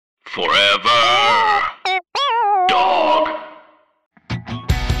Forever. Dog.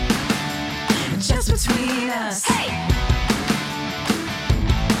 Just between us. Hey.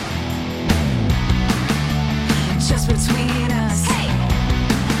 Just between us. Hey.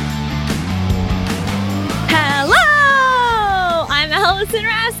 Hello! I'm Allison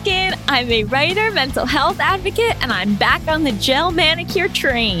Raskin. I'm a writer, mental health advocate, and I'm back on the gel manicure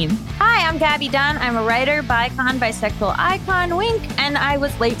train. Hi, I'm Gabby Dunn. I'm a writer, bicon, bisexual icon, wink, and I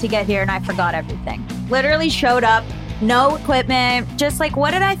was late to get here and I forgot everything. Literally showed up, no equipment, just like,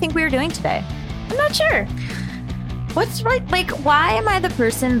 what did I think we were doing today? I'm not sure. What's right? Like, why am I the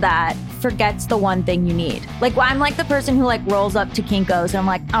person that forgets the one thing you need? Like, I'm like the person who like rolls up to Kinko's and I'm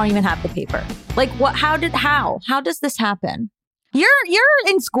like, I don't even have the paper. Like, what? How does this happen? You're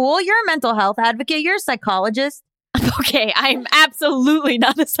in school. You're a mental health advocate. You're a psychologist. Okay, I'm absolutely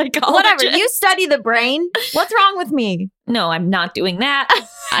not a psychologist. Whatever. You study the brain. What's wrong with me? No, I'm not doing that.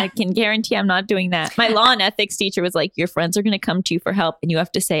 I can guarantee I'm not doing that. My law and ethics teacher was like, your friends are going to come to you for help and you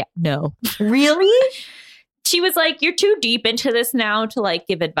have to say no. Really? She was like, you're too deep into this now to like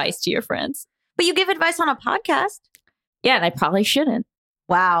give advice to your friends. But you give advice on a podcast. Yeah, and I probably shouldn't.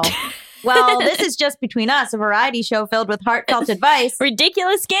 Wow. Well, this is Just Between Us, a variety show filled with heartfelt advice.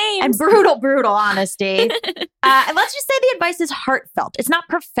 Ridiculous games. And brutal honesty. And let's just say the advice is heartfelt. It's not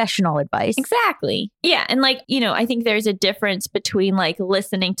professional advice. Exactly. Yeah. And like, I think there's a difference between like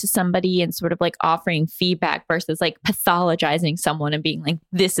listening to somebody and sort of like offering feedback versus like pathologizing someone and being like,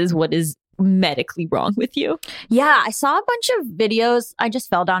 this is what is medically wrong with you. Yeah. I saw a bunch of videos. I just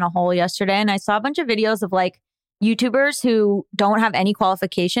fell down a hole yesterday and I saw a bunch of videos of like YouTubers who don't have any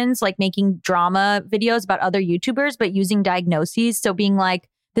qualifications, like making drama videos about other YouTubers, but using diagnoses. So being like,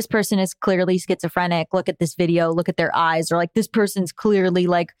 this person is clearly schizophrenic. Look at this video. Look at their eyes. Or like, this person's clearly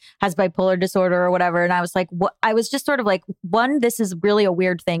like has bipolar disorder or whatever. And I was like, what? I was just sort of like, one, this is really a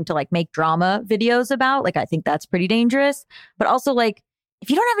weird thing to like make drama videos about. Like, I think that's pretty dangerous. But also like, if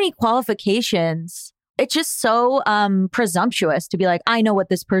you don't have any qualifications, it's just so presumptuous to be like, I know what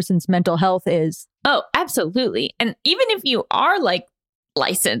this person's mental health is. Oh, absolutely. And even if you are like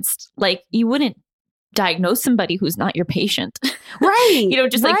licensed, like you wouldn't diagnose somebody who's not your patient. Right. You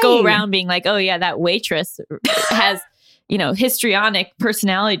don't just like go around being like, oh yeah, that waitress has, histrionic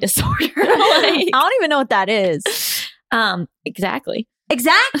personality disorder. Like, I don't even know what that is. Exactly.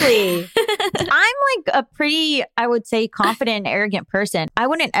 Exactly. I'm like a pretty, I would say, confident and arrogant person. I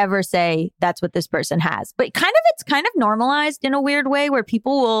wouldn't ever say that's what this person has. But it's kind of normalized in a weird way where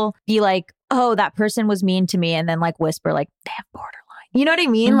people will be like, oh, that person was mean to me. And then like whisper like, they have borderline. You know what I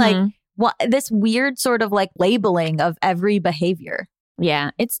mean? Mm-hmm. Like this weird sort of like labeling of every behavior.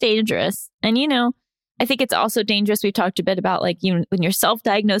 Yeah, it's dangerous. And, I think it's also dangerous. We talked a bit about like when you're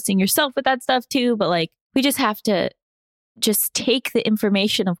self-diagnosing yourself with that stuff too. But like we just have to just take the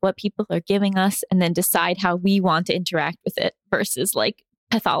information of what people are giving us and then decide how we want to interact with it versus like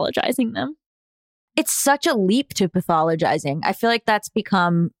pathologizing them. It's such a leap to pathologizing. I feel like that's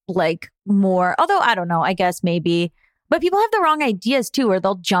become like more, although I don't know, I guess maybe, but people have the wrong ideas too, where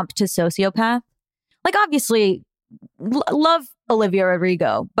they'll jump to sociopath. Like obviously love Olivia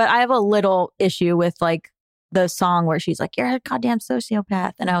Rodrigo, but I have a little issue with like the song where she's like, you're a goddamn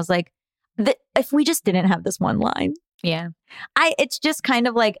sociopath. And I was like, if we just didn't have this one line. Yeah. It's just kind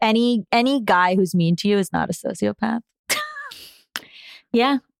of like any guy who's mean to you is not a sociopath.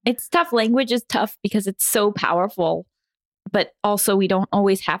 Yeah. It's tough. Language is tough because it's so powerful, but also we don't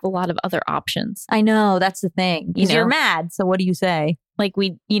always have a lot of other options. I know. That's the thing. Because you're mad. So what do you say? Like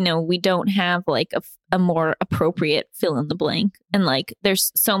we don't have like a more appropriate fill in the blank. And like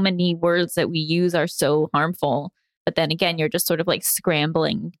there's so many words that we use are so harmful. But then again, you're just sort of like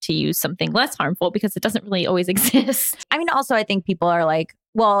scrambling to use something less harmful because it doesn't really always exist. I mean, also, I think people are like,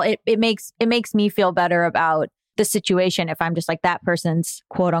 well, it makes me feel better about the situation if I'm just like, that person's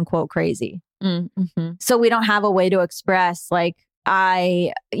quote unquote crazy. Mm-hmm. So we don't have a way to express like,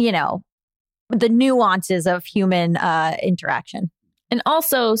 the nuances of human interaction. And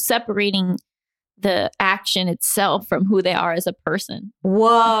also separating the action itself from who they are as a person.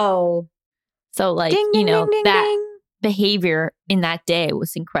 Whoa. So like, ding, ding, ding, ding, that ding. Behavior in that day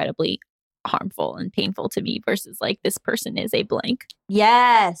was incredibly harmful and painful to me versus like this person is a blank.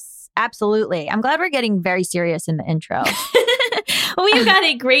 Yes, absolutely. I'm glad we're getting very serious in the intro. Well, we've got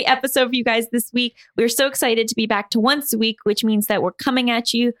a great episode for you guys this week. We're so excited to be back to once a week, which means that we're coming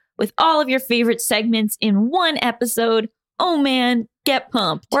at you with all of your favorite segments in one episode. Oh man, get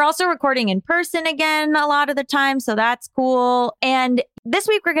pumped. We're also recording in person again a lot of the time, so that's cool. And this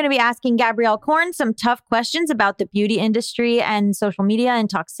week we're going to be asking Gabrielle Korn some tough questions about the beauty industry and social media and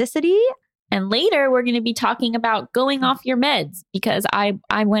toxicity. And later, we're going to be talking about going off your meds because I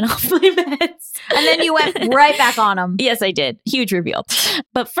went off my meds. And then you went right back on them. Yes, I did. Huge reveal.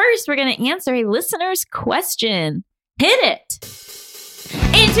 But first, we're going to answer a listener's question. Hit it.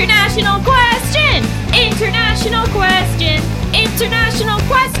 International question. International question. International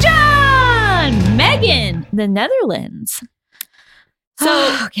question. Megan, the Netherlands.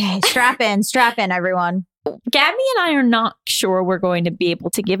 So, okay, strap in, everyone. Gabby and I are not sure we're going to be able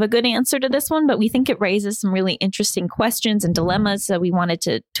to give a good answer to this one, but we think it raises some really interesting questions and dilemmas, so we wanted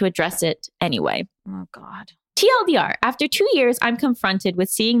to address it anyway. Oh, God. TLDR, after 2 years, I'm confronted with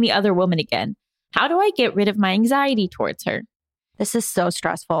seeing the other woman again. How do I get rid of my anxiety towards her? This is so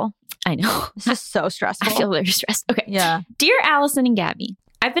stressful. I know. This is so stressful. I feel very stressed. Okay. Yeah. Dear Allison and Gabby,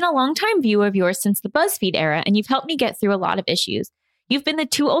 I've been a longtime viewer of yours since the BuzzFeed era, and you've helped me get through a lot of issues. You've been the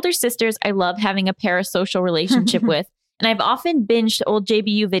two older sisters I love having a parasocial relationship with, and I've often binged old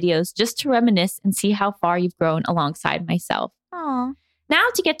JBU videos just to reminisce and see how far you've grown alongside myself. Aww. Now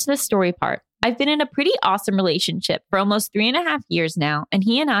to get to the story part. I've been in a pretty awesome relationship for almost 3.5 years now, and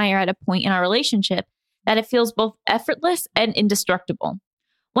he and I are at a point in our relationship that it feels both effortless and indestructible.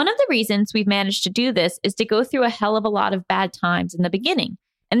 One of the reasons we've managed to do this is to go through a hell of a lot of bad times in the beginning,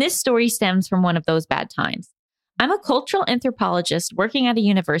 and this story stems from one of those bad times. I'm a cultural anthropologist working at a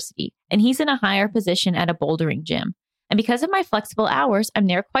university, and he's in a higher position at a bouldering gym. And because of my flexible hours, I'm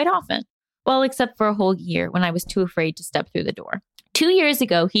there quite often. Well, except for a whole year when I was too afraid to step through the door. 2 years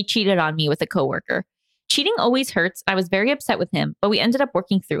ago, he cheated on me with a coworker. Cheating always hurts. I was very upset with him, but we ended up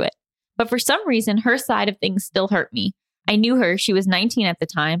working through it. But for some reason, her side of things still hurt me. I knew her. She was 19 at the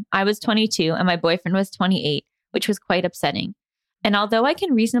time. I was 22, and my boyfriend was 28, which was quite upsetting. And although I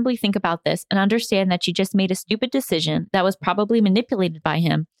can reasonably think about this and understand that she just made a stupid decision that was probably manipulated by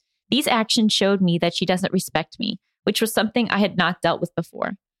him, these actions showed me that she doesn't respect me, which was something I had not dealt with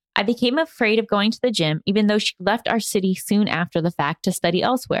before. I became afraid of going to the gym, even though she left our city soon after the fact to study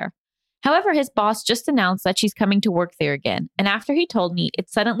elsewhere. However, his boss just announced that she's coming to work there again. And after he told me, it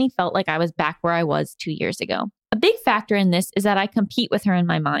suddenly felt like I was back where I was 2 years ago. A big factor in this is that I compete with her in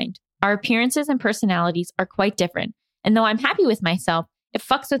my mind. Our appearances and personalities are quite different. And though I'm happy with myself, it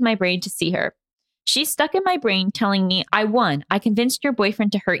fucks with my brain to see her. She's stuck in my brain telling me, I won. I convinced your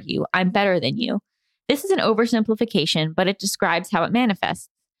boyfriend to hurt you. I'm better than you. This is an oversimplification, but it describes how it manifests.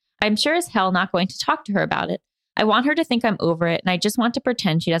 I'm sure as hell not going to talk to her about it. I want her to think I'm over it, and I just want to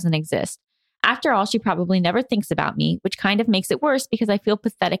pretend she doesn't exist. After all, she probably never thinks about me, which kind of makes it worse because I feel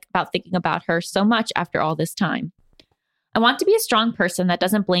pathetic about thinking about her so much after all this time. I want to be a strong person that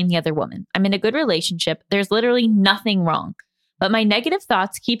doesn't blame the other woman. I'm in a good relationship. There's literally nothing wrong. But my negative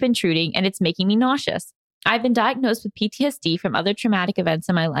thoughts keep intruding, and it's making me nauseous. I've been diagnosed with PTSD from other traumatic events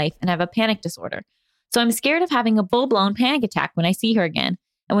in my life and have a panic disorder. So I'm scared of having a full-blown panic attack when I see her again.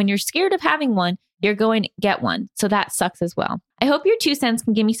 And when you're scared of having one, you're going to get one. So that sucks as well. I hope your 2 cents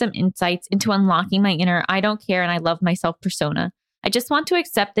can give me some insights into unlocking my inner I don't care and I love myself persona. I just want to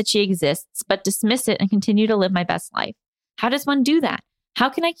accept that she exists, but dismiss it and continue to live my best life. How does one do that? How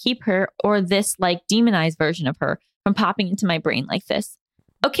can I keep her or this like demonized version of her from popping into my brain like this?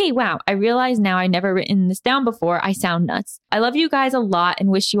 Okay, wow. I realize now I never written this down before. I sound nuts. I love you guys a lot and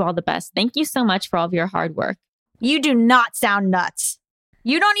wish you all the best. Thank you so much for all of your hard work. You do not sound nuts.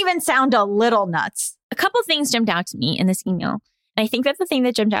 You don't even sound a little nuts. A couple things jumped out to me in this email. And I think that the thing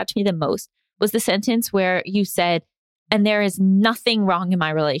that jumped out to me the most was the sentence where you said, and there is nothing wrong in my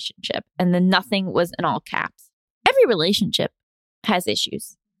relationship. And the nothing was in all caps. Every relationship has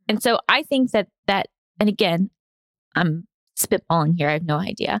issues. And so I think that, and again, I'm spitballing here. I have no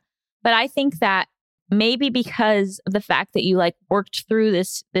idea. But I think that maybe because of the fact that you like worked through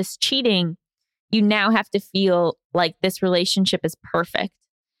this cheating, you now have to feel like this relationship is perfect.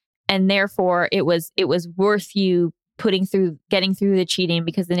 And therefore it was worth you getting through the cheating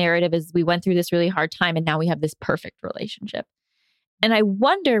because the narrative is we went through this really hard time and now we have this perfect relationship. And I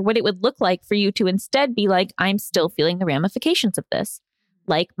wonder what it would look like for you to instead be like, I'm still feeling the ramifications of this.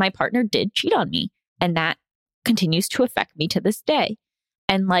 Like my partner did cheat on me and that continues to affect me to this day.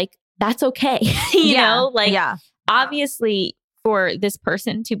 And like, that's okay. you know, like obviously for this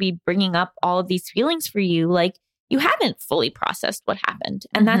person to be bringing up all of these feelings for you, like you haven't fully processed what happened.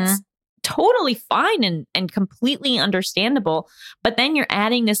 And that's totally fine and completely understandable. But then you're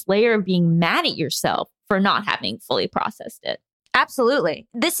adding this layer of being mad at yourself for not having fully processed it. Absolutely.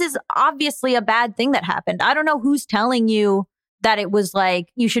 This is obviously a bad thing that happened. I don't know who's telling you that it was like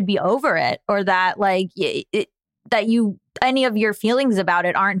you should be over it or that like any of your feelings about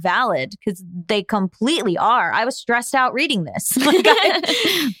it aren't valid because they completely are. I was stressed out reading this.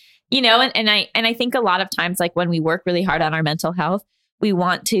 You know, and I think a lot of times like when we work really hard on our mental health, we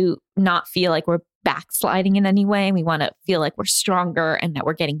want to not feel like we're backsliding in any way. We want to feel like we're stronger and that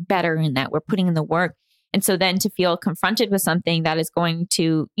we're getting better and that we're putting in the work. And so then to feel confronted with something that is going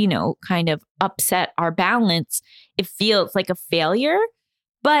to, kind of upset our balance, it feels like a failure.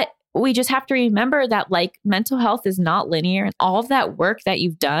 But we just have to remember that like mental health is not linear, and all of that work that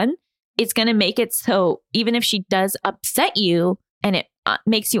you've done, it's going to make it so even if she does upset you and it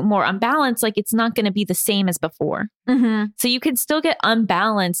makes you more unbalanced, like it's not going to be the same as before. Mm-hmm. So you can still get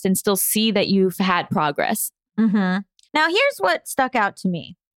unbalanced and still see that you've had progress. Mm-hmm. Now, here's what stuck out to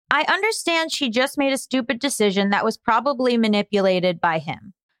me. I understand she just made a stupid decision that was probably manipulated by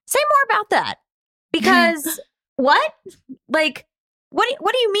him. Say more about that. Because what? Like, what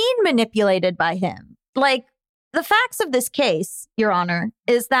do you mean manipulated by him? Like, the facts of this case, Your Honor,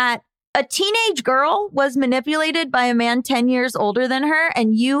 is that a teenage girl was manipulated by a man 10 years older than her,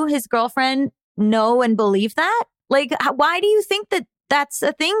 and you, his girlfriend, know and believe that? Like, why do you think that that's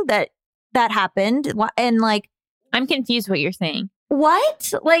a thing that happened? And like, I'm confused what you're saying.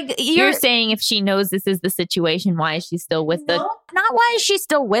 What? Like, you're saying if she knows this is the situation, why is she still with the... Not why is she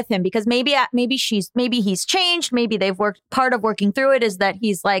still with him? Because maybe he's changed. Maybe they've worked. Part of working through it is that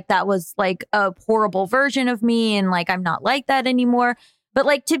he's like, that was like a horrible version of me, and like I'm not like that anymore. But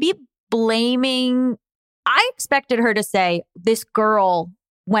like, to be blaming, I expected her to say this girl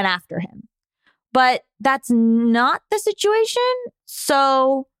went after him, but that's not the situation.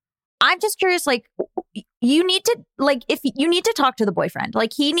 So I'm just curious, like, you need to, like, if you need to talk to the boyfriend,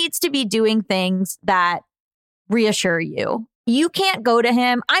 like he needs to be doing things that reassure you. You can't go to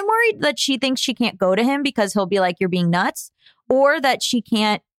him. I'm worried that she thinks she can't go to him because he'll be like, you're being nuts, or that she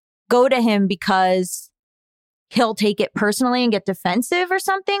can't go to him because he'll take it personally and get defensive or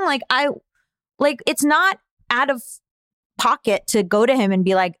something. Like, it's not out of pocket to go to him and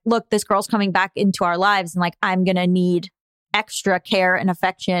be like, look, this girl's coming back into our lives, and like, I'm going to need extra care and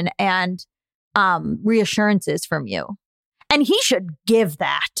affection and reassurances from you. And he should give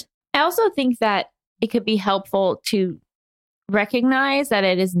that. I also think that it could be helpful to recognize that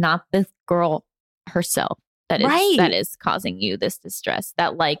it is not the girl herself that is causing you this distress.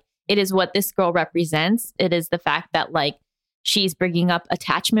 That like, it is what this girl represents. It is the fact that like she's bringing up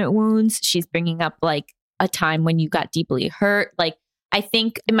attachment wounds. She's bringing up like a time when you got deeply hurt. Like, I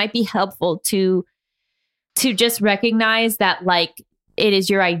think it might be helpful to just recognize that like it is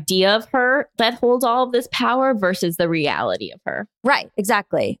your idea of her that holds all of this power versus the reality of her. Right,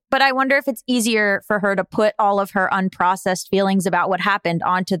 exactly. But I wonder if it's easier for her to put all of her unprocessed feelings about what happened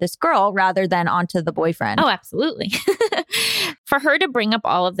onto this girl rather than onto the boyfriend. Oh, absolutely. For her to bring up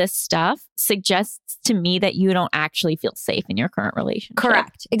all of this stuff suggests to me that you don't actually feel safe in your current relationship.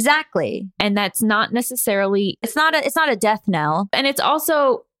 Correct. Exactly. And that's not necessarily... It's not a death knell. And it's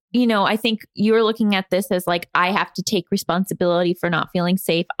also... I think you're looking at this as like, I have to take responsibility for not feeling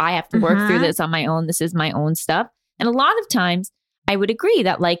safe. I have to work through this on my own. This is my own stuff. And a lot of times I would agree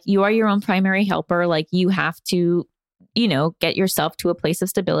that like you are your own primary helper. Like you have to, get yourself to a place of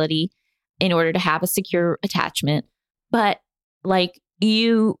stability in order to have a secure attachment. But like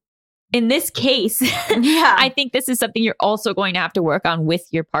in this case, I think this is something you're also going to have to work on with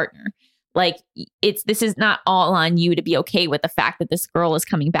your partner. Like this is not all on you to be okay with the fact that this girl is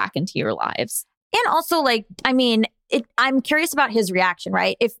coming back into your lives. And also like, I mean, I'm curious about his reaction,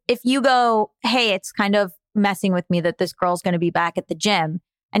 right? If you go, hey, it's kind of messing with me that this girl's going to be back at the gym.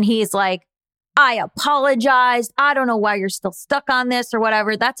 And he's like, I apologized. I don't know why you're still stuck on this or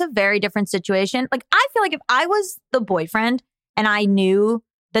whatever. That's a very different situation. Like, I feel like if I was the boyfriend and I knew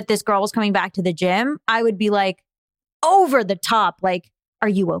that this girl was coming back to the gym, I would be like over the top, like, are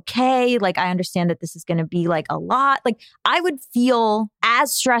you okay? Like, I understand that this is going to be like a lot. Like, I would feel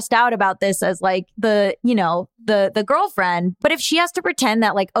as stressed out about this as like the girlfriend. But if she has to pretend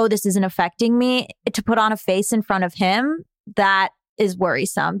that like, oh, this isn't affecting me, to put on a face in front of him, that is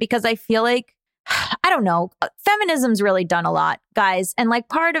worrisome, because I feel like, I don't know, feminism's really done a lot, guys. And like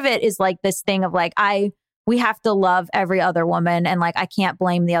part of it is like this thing of like, we have to love every other woman, and like, I can't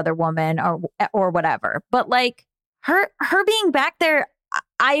blame the other woman or whatever. But like her being back there,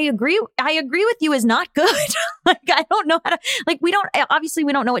 I agree with you, is not good. Like, I don't know how to, like, we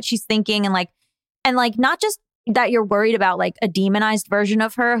don't know what she's thinking. And like, not just that you're worried about like a demonized version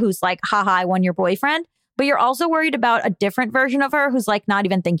of her who's like, haha, I won your boyfriend, but you're also worried about a different version of her who's like not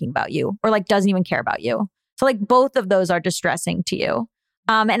even thinking about you or like doesn't even care about you. So like both of those are distressing to you.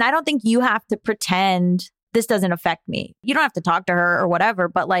 And I don't think you have to pretend this doesn't affect me. You don't have to talk to her or whatever,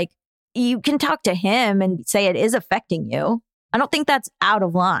 but like you can talk to him and say it is affecting you. I don't think that's out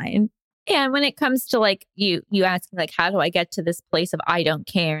of line. Yeah, and when it comes to like you asking like, how do I get to this place of I don't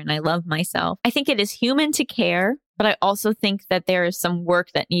care and I love myself? I think it is human to care But I also think that there is some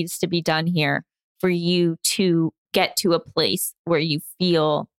work that needs to be done here for you to get to a place where you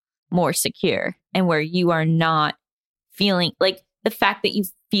feel more secure and where you are not feeling like the fact that you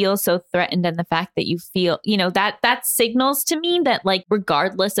feel so threatened and the fact that you feel, that signals to me that like,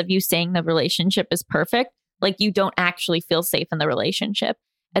 regardless of you saying the relationship is perfect, like you don't actually feel safe in the relationship.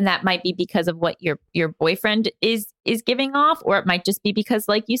 And that might be because of what your boyfriend is giving off, or it might just be because,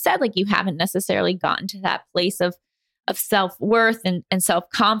 like you said, like you haven't necessarily gotten to that place of self-worth and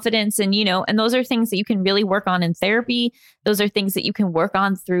self-confidence. And, and those are things that you can really work on in therapy. Those are things that you can work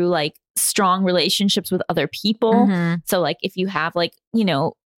on through like strong relationships with other people. Mm-hmm. So like if you have like,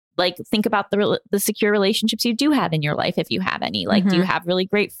 like think about the secure relationships you do have in your life. If you have any, like, do you have really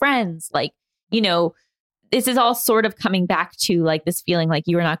great friends? Like, this is all sort of coming back to like this feeling like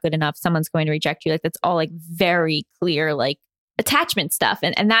you are not good enough. Someone's going to reject you. Like that's all like very clear, like attachment stuff.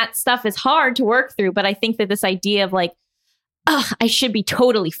 And that stuff is hard to work through. But I think that this idea of like, I should be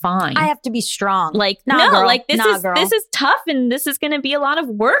totally fine. I have to be strong. Like, nah, no, girl. like this girl. is tough and this is going to be a lot of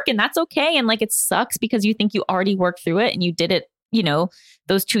work and that's okay. And like, it sucks because you think you already worked through it and you did it,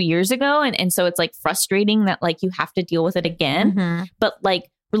 those 2 years ago. And so it's like frustrating that like you have to deal with it again. But like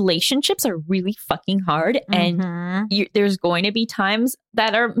relationships are really fucking hard. And there's going to be times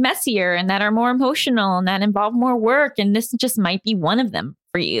that are messier and that are more emotional and that involve more work. And this just might be one of them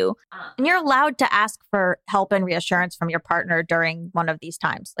for you. And you're allowed to ask for help and reassurance from your partner during one of these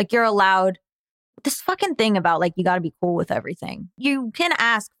times. Like you're allowed this fucking thing about like, you got to be cool with everything. You can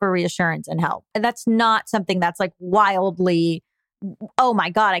ask for reassurance and help. And that's not something that's like wildly, oh my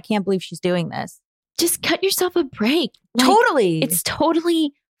God, I can't believe she's doing this. Just cut yourself a break. Like, Totally. It's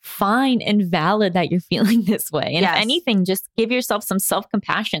totally fine and valid that you're feeling this way. And if anything, just give yourself some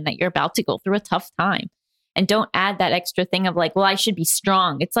self-compassion that you're about to go through a tough time. And don't add that extra thing of like, well, I should be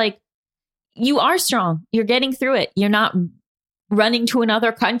strong. It's like, you are strong. You're getting through it. You're not running to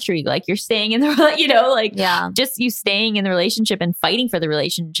another country. Like you're staying in the, just you staying in the relationship and fighting for the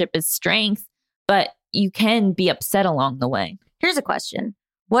relationship is strength, but you can be upset along the way. Here's a question.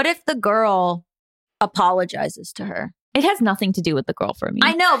 What if the girl apologizes to her? It has nothing to do with the girl for me.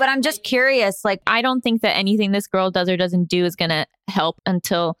 I know, but I'm just curious. Like, I don't think that anything this girl does or doesn't do is going to help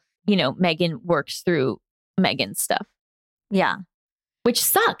until, Megan works through Megan's stuff. Yeah. Which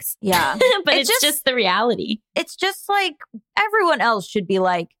sucks. Yeah. But it's just the reality. It's just like everyone else should be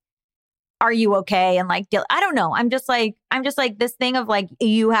like, are you okay? And like, I don't know. I'm just like this thing of like,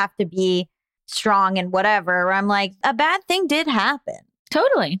 you have to be strong and whatever. Where I'm like, a bad thing did happen.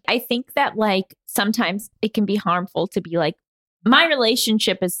 Totally. I think that like sometimes it can be harmful to be like, my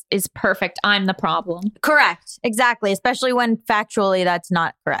relationship is perfect. I'm the problem. Correct. Exactly. Especially when factually that's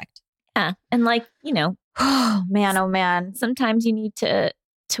not correct. Yeah. And like, oh man. Sometimes you need to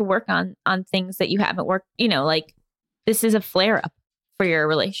work on things that you haven't worked, like this is a flare up for your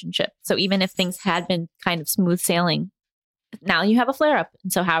relationship. So even if things had been kind of smooth sailing, now you have a flare up.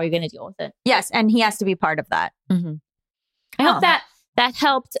 And so how are you going to deal with it? Yes. And he has to be part of that. I hope that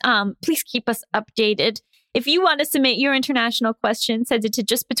helped. Please keep us updated. If you want to submit your international question, send it to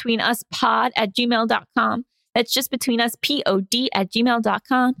justbetweenuspod@gmail.com. That's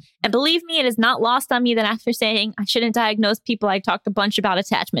justbetweenuspod@gmail.com. And believe me, it is not lost on me that after saying I shouldn't diagnose people, I talked a bunch about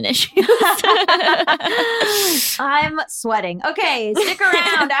attachment issues. I'm sweating. Okay, stick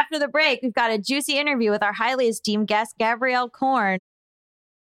around after the break. We've got a juicy interview with our highly esteemed guest, Gabrielle Korn.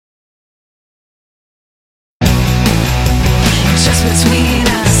 Just between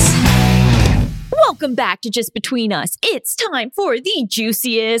us. Welcome back to Just Between Us. It's time for the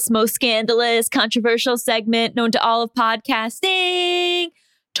juiciest, most scandalous, controversial segment known to all of podcasting.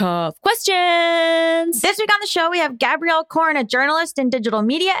 Tough questions. This week on the show, we have Gabrielle Korn, a journalist and digital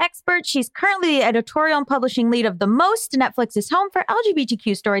media expert. She's currently the editorial and publishing lead of The Most, Netflix's home for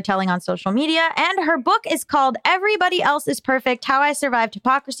LGBTQ storytelling on social media. And her book is called Everybody Else is Perfect: How I Survived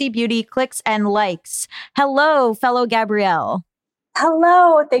Hypocrisy, Beauty, Clicks, and Likes. Hello, fellow Gabrielle.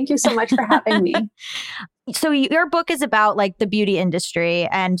 Hello. Thank you so much for having me. So your book is about like the beauty industry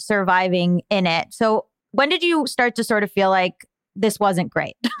and surviving in it. So when did you start to sort of feel like this wasn't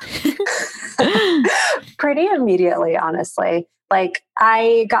great? Pretty immediately, honestly. Like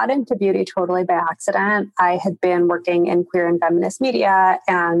I got into beauty totally by accident. I had been working in queer and feminist media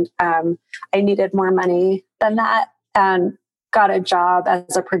and I needed more money than that and got a job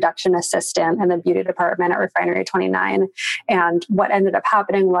as a production assistant in the beauty department at Refinery 29. And what ended up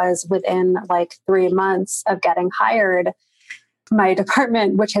happening was within like 3 months of getting hired, my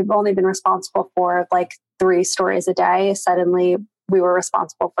department, which had only been responsible for like 3 stories a day, suddenly we were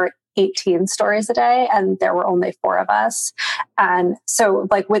responsible for 18 stories a day, and there were only 4 of us. And so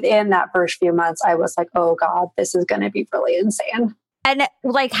like within that first few months, I was like, oh God, this is going to be really insane. And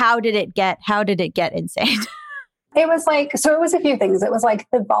like, how did it get insane? It was like, so it was a few things. It was like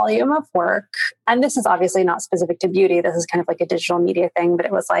the volume of work. And this is obviously not specific to beauty. This is kind of like a digital media thing, but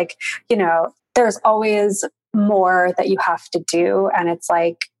it was like, you know, there's always more that you have to do. And it's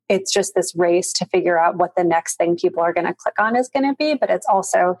like, it's just this race to figure out what the next thing people are going to click on is going to be. But it's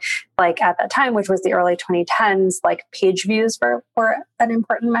also like at that time, which was the early 2010s, like page views were an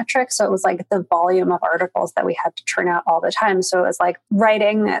important metric. So it was like the volume of articles that we had to churn out all the time. So it was like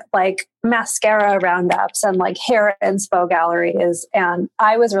writing like mascara roundups and like hair inspo galleries. And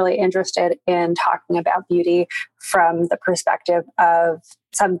I was really interested in talking about beauty from the perspective of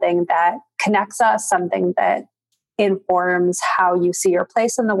something that connects us, something that informs how you see your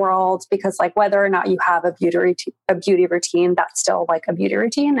place in the world, because like whether or not you have a beauty routine, that's still like a beauty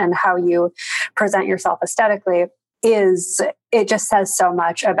routine, and how you present yourself aesthetically it just says so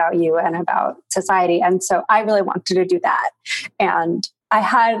much about you and about society. And so I really wanted to do that. And I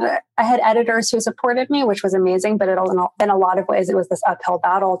had editors who supported me, which was amazing, but in a lot of ways it was this uphill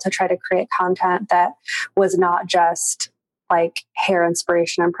battle to try to create content that was not just like hair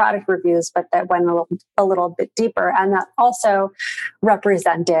inspiration and product reviews, but that went a little bit deeper, and that also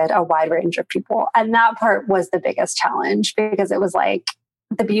represented a wide range of people. And that part was the biggest challenge, because it was like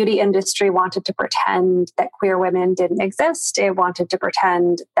the beauty industry wanted to pretend that queer women didn't exist. It wanted to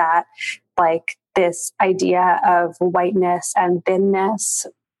pretend that like this idea of whiteness and thinness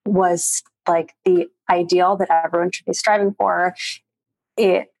was like the ideal that everyone should be striving for.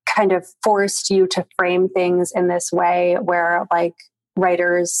 It kind of forced you to frame things in this way where like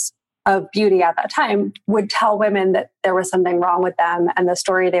writers of beauty at that time would tell women that there was something wrong with them, and the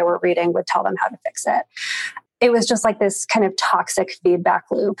story they were reading would tell them how to fix it. It was just like this kind of toxic feedback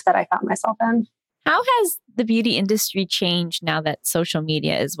loop that I found myself in. How has the beauty industry changed now that social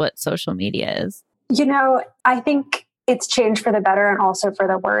media is what social media is? You know, I think it's changed for the better and also for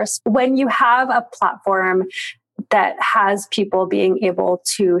the worse. When you have a platform that has people being able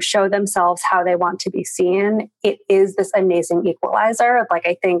to show themselves how they want to be seen, it is this amazing equalizer. Like,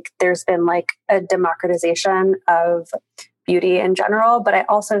 I think there's been like a democratization of beauty in general, but I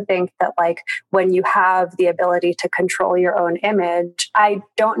also think that like when you have the ability to control your own image, I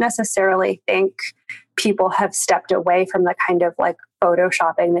don't necessarily think people have stepped away from the kind of like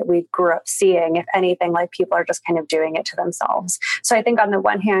photoshopping that we grew up seeing. If anything, like people are just kind of doing it to themselves. So I think on the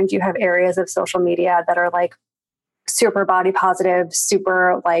one hand, you have areas of social media that are like super body positive,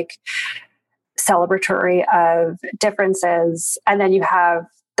 super like celebratory of differences. And then you have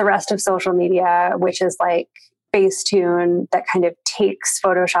the rest of social media, which is like Facetune, that kind of takes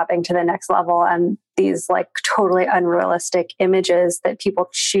photoshopping to the next level, and these like totally unrealistic images that people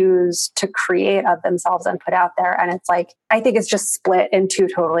choose to create of themselves and put out there. And it's like, I think it's just split in two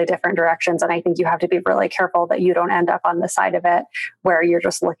totally different directions. And I think you have to be really careful that you don't end up on the side of it where you're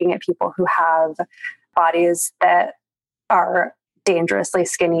just looking at people who have bodies that are dangerously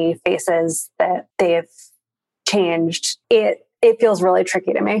skinny, faces that they've changed. It feels really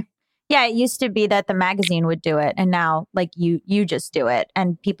tricky to me. Yeah, it used to be that the magazine would do it, and now like you just do it,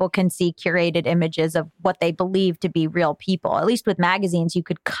 and people can see curated images of what they believe to be real people. At least with magazines, you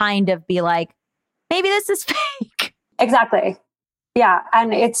could kind of be like, maybe this is fake. Exactly. Yeah,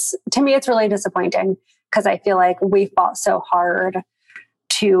 and to me it's really disappointing, because I feel like we fought so hard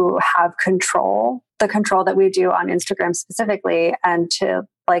to have control, the control that we do on Instagram specifically, and to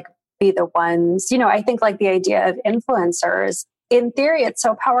like be the ones, you know, I think like the idea of influencers, in theory, it's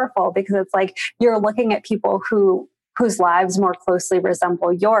so powerful because it's like you're looking at people whose lives more closely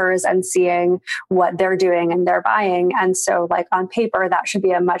resemble yours and seeing what they're doing and they're buying. And so like on paper, that should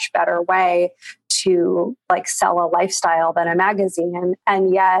be a much better way to like sell a lifestyle than a magazine.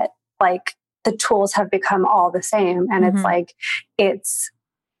 And yet like the tools have become all the same. And it's like, it's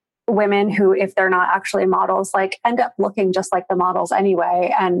women who, if they're not actually models, like end up looking just like the models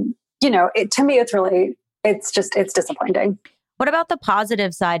anyway. And, you know, to me, it's disappointing. What about the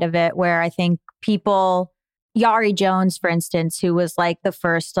positive side of it, where I think people, Yari Jones, for instance, who was like the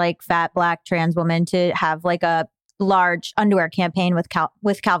first like fat Black trans woman to have like a large underwear campaign with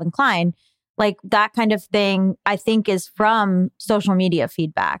Calvin Klein, like that kind of thing, I think is from social media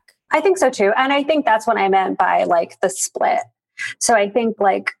feedback. I think so too. And I think that's what I meant by like the split. So I think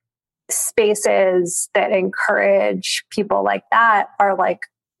like spaces that encourage people like that are like,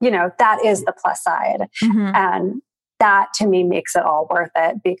 you know, that is the plus side. Mm-hmm. And that to me makes it all worth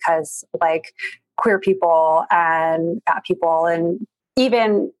it, because like queer people and fat people and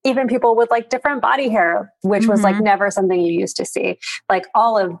even people with like different body hair, which was like never something you used to see. Like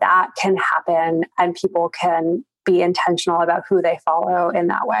all of that can happen and people can be intentional about who they follow in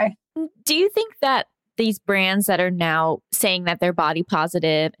that way. Do you think that these brands that are now saying that they're body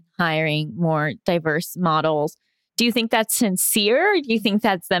positive, hiring more diverse models, do you think that's sincere? Or do you think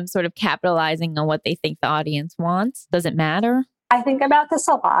that's them sort of capitalizing on what they think the audience wants? Does it matter? I think about this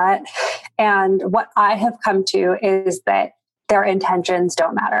a lot. And what I have come to is that their intentions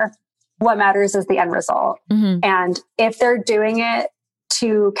don't matter. What matters is the end result. And if they're doing it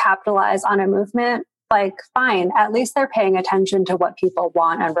to capitalize on a movement, like, fine, at least they're paying attention to what people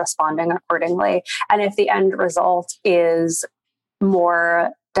want and responding accordingly. And if the end result is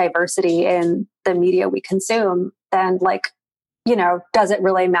more diversity in the media we consume, then like, you know, does it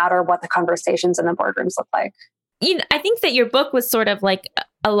really matter what the conversations in the boardrooms look like? You know, I think that your book was sort of like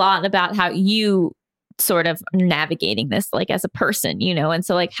a lot about how you sort of navigating this like as a person, you know, and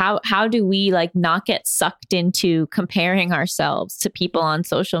so like how do we like not get sucked into comparing ourselves to people on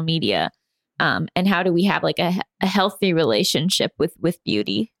social media, and how do we have like a healthy relationship with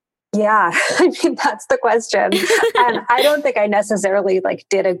beauty? Yeah, I mean, that's the question. And I don't think I necessarily like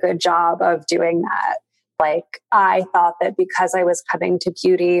did a good job of doing that. Like, I thought that because I was coming to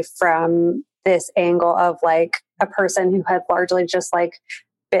beauty from this angle of like a person who had largely just like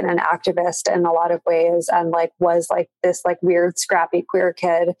been an activist in a lot of ways and like was like this like weird scrappy queer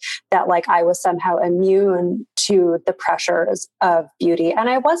kid, that like I was somehow immune to the pressures of beauty, and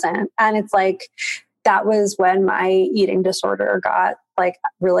I wasn't. And it's like, that was when my eating disorder got like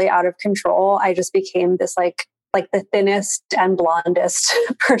really out of control. I just became this like the thinnest and blondest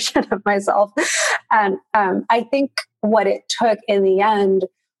version of myself. And I think what it took in the end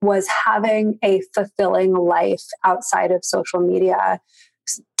was having a fulfilling life outside of social media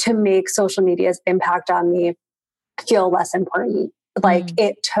to make social media's impact on me feel less important. Like,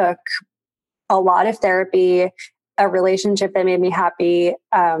 it took a lot of therapy, a relationship that made me happy,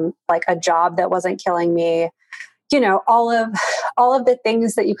 like a job that wasn't killing me, you know, all of the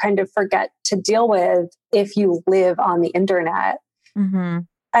things that you kind of forget to deal with if you live on the internet. And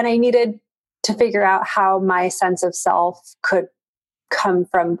I needed to figure out how my sense of self could come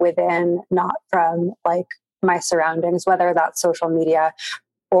from within, not from like my surroundings, whether that's social media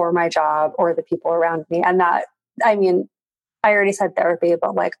or my job or the people around me. And that, I mean, I already said therapy,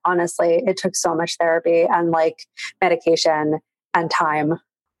 but like, honestly, it took so much therapy and like medication and time.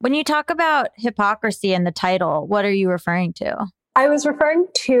 When you talk about hypocrisy in the title, what are you referring to? I was referring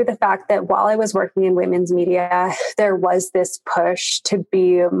to the fact that while I was working in women's media, there was this push to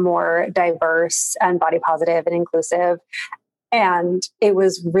be more diverse and body positive and inclusive. And it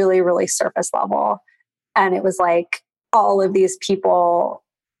was really, really surface level. And it was like all of these people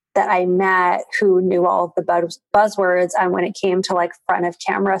that I met who knew all of the buzzwords. And when it came to like front of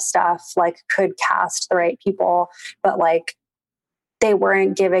camera stuff, like could cast the right people, but like they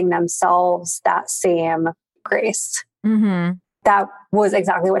weren't giving themselves that same grace. That was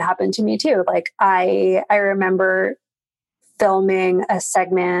exactly what happened to me too. Like I remember filming a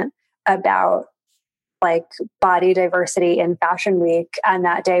segment about like body diversity in Fashion Week. And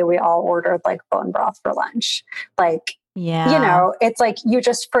that day we all ordered like bone broth for lunch. Like, yeah, you know, it's like you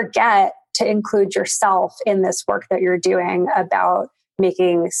just forget to include yourself in this work that you're doing about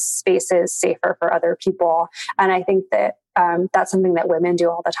making spaces safer for other people. And I think that that's something that women do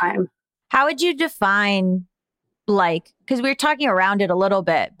all the time. How would you define, like, because we were talking around it a little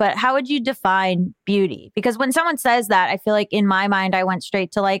bit, but how would you define beauty? Because when someone says that, I feel like in my mind, I went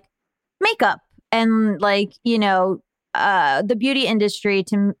straight to like makeup and like, you know, the beauty industry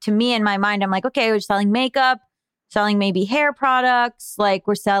to me in my mind, I'm like, okay, we're selling makeup, selling maybe hair products, like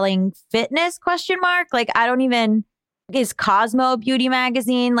we're selling fitness ? Like, I don't even, is Cosmo a beauty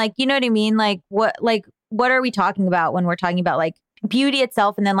magazine? Like, you know what I mean? Like what are we talking about when we're talking about like beauty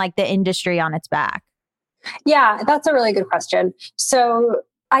itself and then like the industry on its back? Yeah, that's a really good question. So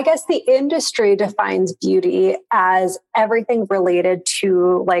I guess the industry defines beauty as everything related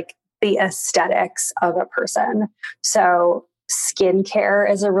to like the aesthetics of a person. So skincare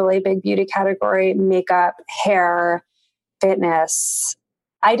is a really big beauty category, makeup, hair, fitness.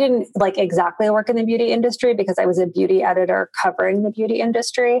 I didn't like exactly work in the beauty industry because I was a beauty editor covering the beauty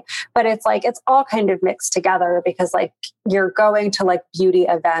industry, but it's like, it's all kind of mixed together because like you're going to like beauty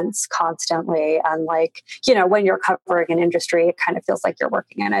events constantly. And like, you know, when you're covering an industry, it kind of feels like you're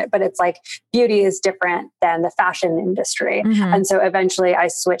working in it, but it's like beauty is different than the fashion industry. And so eventually I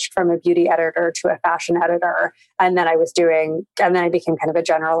switched from a beauty editor to a fashion editor. And then I became kind of a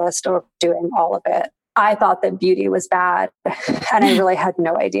generalist of doing all of it. I thought that beauty was bad. And I really had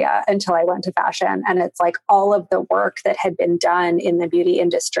no idea until I went to fashion. And it's like all of the work that had been done in the beauty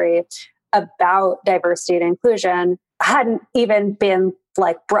industry about diversity and inclusion hadn't even been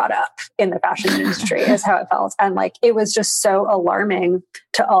like brought up in the fashion industry is how it felt. And like, it was just so alarming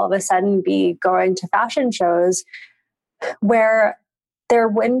to all of a sudden be going to fashion shows where there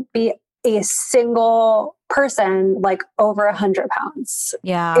wouldn't be a single person like over 100 pounds.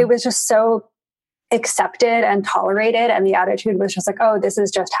 Yeah. It was just so accepted and tolerated. And the attitude was just like, oh, this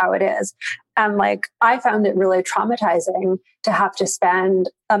is just how it is. And like, I found it really traumatizing to have to spend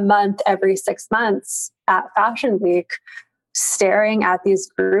a month every 6 months at Fashion Week staring at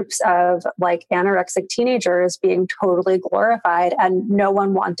these groups of like anorexic teenagers being totally glorified and no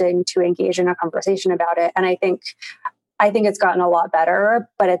one wanting to engage in a conversation about it. And I think it's gotten a lot better,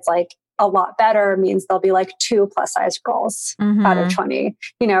 but it's like a lot better means there'll be like 2 plus size girls out of 20.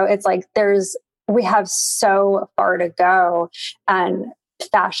 You know, it's like we have so far to go, and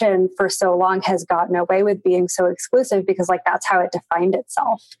fashion for so long has gotten away with being so exclusive because like that's how it defined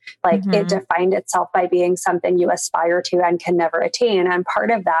itself. Like it defined itself by being something you aspire to and can never attain. And part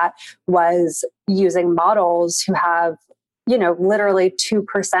of that was using models who have, you know, literally 2%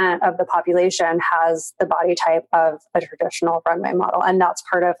 of the population has the body type of a traditional runway model. And that's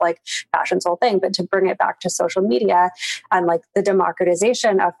part of like fashion's whole thing. But to bring it back to social media and like the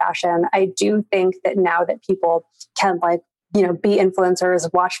democratization of fashion, I do think that now that people can like, you know, be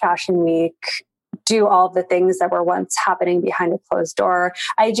influencers, watch Fashion Week, do all the things that were once happening behind a closed door,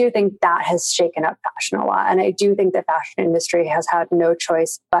 I do think that has shaken up fashion a lot. And I do think the fashion industry has had no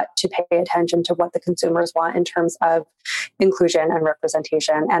choice but to pay attention to what the consumers want in terms of inclusion and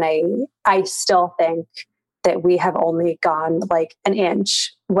representation. And I still think that we have only gone like an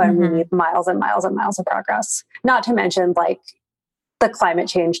inch when we need miles and miles and miles of progress, not to mention like the climate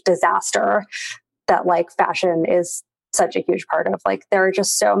change disaster that like fashion is such a huge part of. Like there are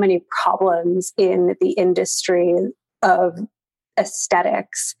just so many problems in the industry of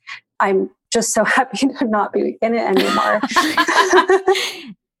aesthetics. I'm just so happy to not be in it anymore.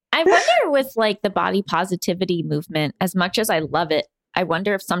 I wonder with like the body positivity movement, as much as I love it, I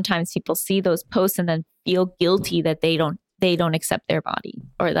wonder if sometimes people see those posts and then feel guilty that they don't accept their body,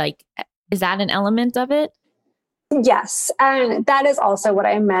 or like, is that an element of it? Yes. And that is also what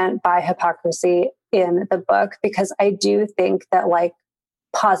I meant by hypocrisy in the book, because I do think that like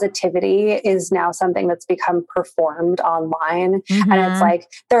positivity is now something that's become performed online. And it's like,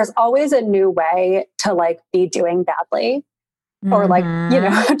 there's always a new way to like be doing badly or like, you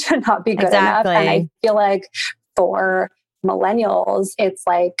know, to not be good enough. And I feel like for millennials, it's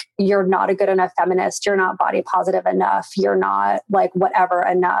like, you're not a good enough feminist. You're not body positive enough. You're not like whatever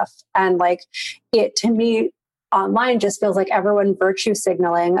enough. And like it, to me, online just feels like everyone virtue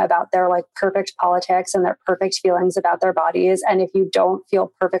signaling about their like perfect politics and their perfect feelings about their bodies. And if you don't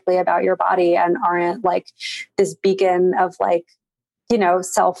feel perfectly about your body and aren't like this beacon of like, you know,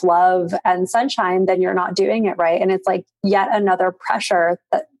 self-love and sunshine, then you're not doing it right. And it's like yet another pressure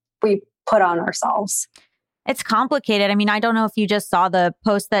that we put on ourselves. It's complicated. I mean, I don't know if you just saw the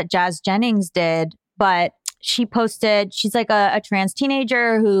post that Jazz Jennings did, but she posted, she's like a trans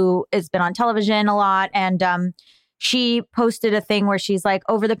teenager who has been on television a lot. And she posted a thing where she's like,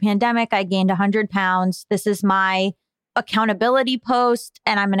 over the pandemic, I gained 100 pounds. This is my accountability post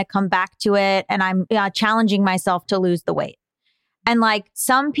and I'm going to come back to it. And I'm challenging myself to lose the weight. And like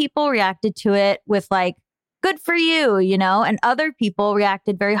some people reacted to it with like, good for you, you know, and other people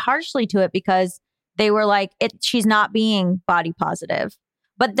reacted very harshly to it because they were like, she's not being body positive.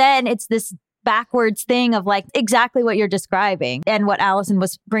 But then it's this backwards thing of like exactly what you're describing and what Allison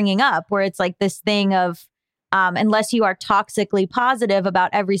was bringing up, where it's like this thing of unless you are toxically positive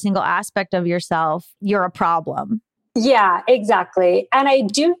about every single aspect of yourself, you're a problem. Yeah, exactly. And I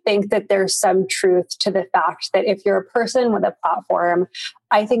do think that there's some truth to the fact that if you're a person with a platform,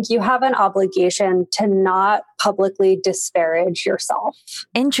 I think you have an obligation to not publicly disparage yourself.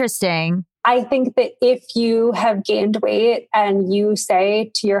 Interesting. I think that if you have gained weight and you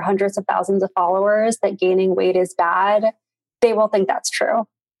say to your hundreds of thousands of followers that gaining weight is bad, they will think that's true,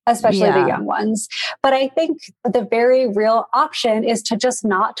 especially the young ones. But I think the very real option is to just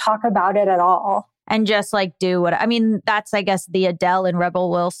not talk about it at all. And just like do what, I mean, that's, I guess, the Adele and Rebel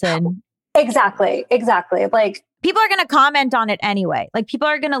Wilson. Exactly. Like, people are going to comment on it anyway. Like people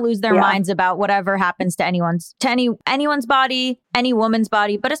are going to lose their minds about whatever happens to anyone's body, any woman's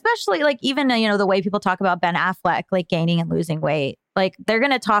body, but especially like even, you know, the way people talk about Ben Affleck, like gaining and losing weight, like they're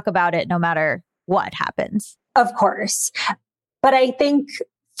going to talk about it no matter what happens. Of course. But I think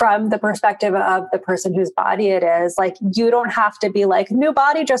from the perspective of the person whose body it is, like, you don't have to be like, new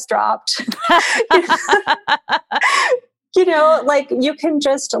body just dropped. You know, like, you can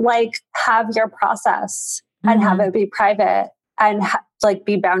just like have your process and have it be private and like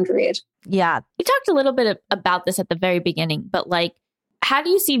be boundaried. Yeah. You talked a little bit about this at the very beginning, but like, how do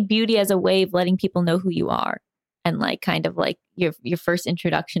you see beauty as a way of letting people know who you are and like kind of like your first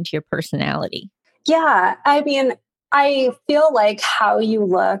introduction to your personality? Yeah. I mean, I feel like how you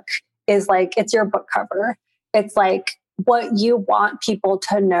look is like, it's your book cover. It's like what you want people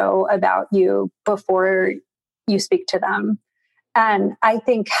to know about you before you speak to them. And I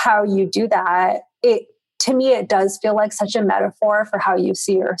think how you do that, to me, it does feel like such a metaphor for how you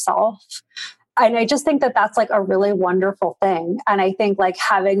see yourself. And I just think that that's like a really wonderful thing. And I think like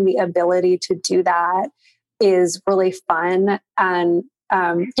having the ability to do that is really fun. And,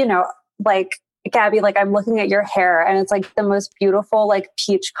 you know, like, Gabby, like, I'm looking at your hair and it's like the most beautiful, like,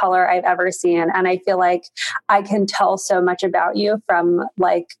 peach color I've ever seen. And I feel like I can tell so much about you from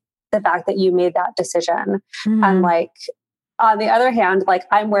like the fact that you made that decision. And like, on the other hand, like,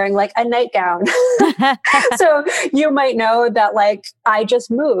 I'm wearing like a nightgown. So you might know that like I just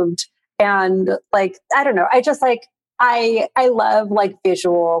moved and like, I don't know. I just like, I love like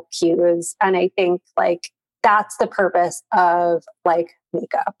visual cues. And I think like that's the purpose of like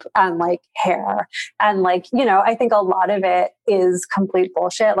makeup and like hair. And like, you know, I think a lot of it is complete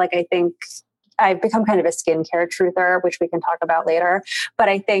bullshit. Like, I think I've become kind of a skincare truther, which we can talk about later. But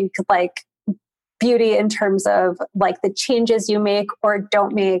I think like beauty in terms of like the changes you make or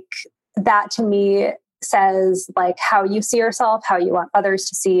don't make, that to me says like how you see yourself, how you want others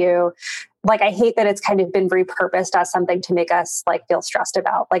to see you. Like, I hate that it's kind of been repurposed as something to make us like feel stressed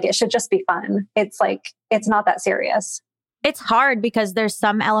about. Like, it should just be fun. It's like, it's not that serious. It's hard because there's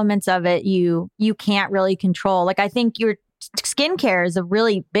some elements of it you can't really control. Like, I think your skincare is a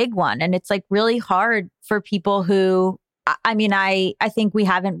really big one. And it's like really hard for people who, I mean, I think we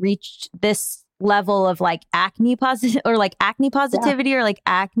haven't reached this level of like acne positive or like acne positivity or like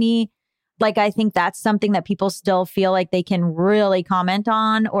acne. Like, I think that's something that people still feel like they can really comment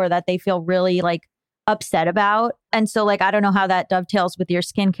on or that they feel really like upset about. And so like, I don't know how that dovetails with your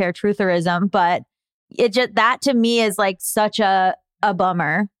skincare trutherism, but it just, that to me is like such a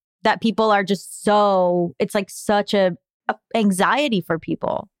bummer that people are just so, it's like such a anxiety for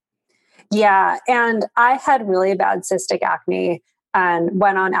people. Yeah. And I had really bad cystic acne and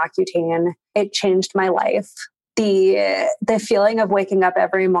went on Accutane. It changed my life. The feeling of waking up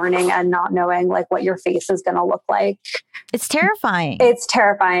every morning and not knowing like what your face is going to look like. It's terrifying. It's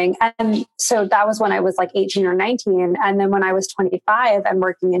terrifying. And so that was when I was like 18 or 19. And then when I was 25 and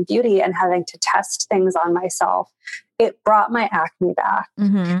working in beauty and having to test things on myself, it brought my acne back.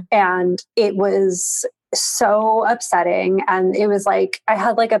 And it was so upsetting. And it was like, I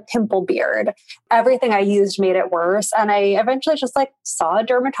had like a pimple beard. Everything I used made it worse. And I eventually just like saw a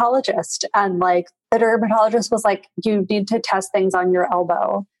dermatologist, and like the dermatologist was like, you need to test things on your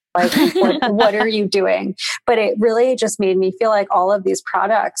elbow. Like, what are you doing? But it really just made me feel like all of these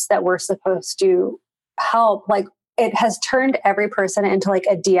products that were supposed to help, like, it has turned every person into like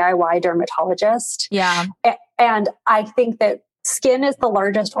a DIY dermatologist. Yeah. And I think that skin is the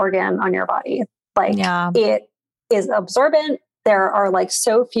largest organ on your body. Like, it is absorbent. There are like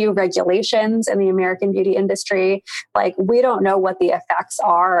so few regulations in the American beauty industry. Like, we don't know what the effects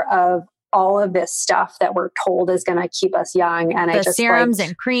are of all of this stuff that we're told is going to keep us young. And the serums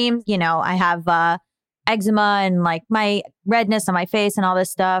and creams, you know, I have eczema and like my redness on my face and all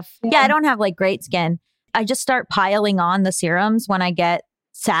this stuff. Yeah, I don't have like great skin. I just start piling on the serums when I get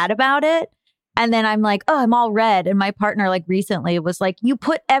sad about it. And then I'm like, oh, I'm all red. And my partner like recently was like, you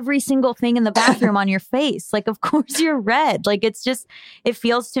put every single thing in the bathroom on your face. Like, of course you're red. Like, it's just, it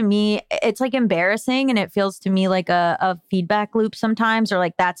feels to me, it's like embarrassing. And it feels to me like a feedback loop sometimes, or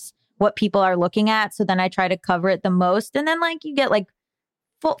like that's what people are looking at. So then I try to cover it the most. And then like you get like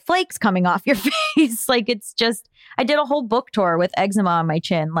flakes coming off your face. Like, it's just, I did a whole book tour with eczema on my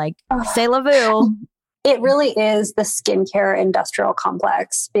chin. Like, c'est la vie. It really is the skincare industrial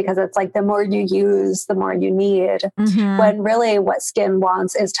complex, because it's like the more you use, the more you need, when really what skin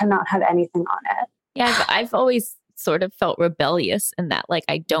wants is to not have anything on it. Yeah, I've always sort of felt rebellious in that, like,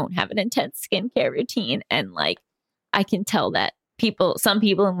 I don't have an intense skincare routine. And like, I can tell that some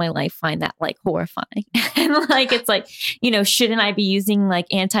people in my life find that like horrifying. And like, it's like, you know, shouldn't I be using like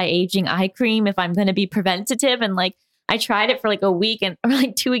anti-aging eye cream if I'm going to be preventative? And like, I tried it for like a week or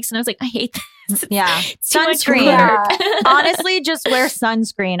like 2 weeks and I was like, I hate this. Yeah. Sunscreen. Yeah. Honestly, just wear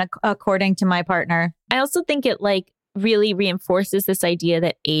sunscreen, according to my partner. I also think it like really reinforces this idea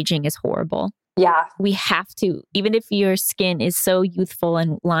that aging is horrible. Yeah. We have to, even if your skin is so youthful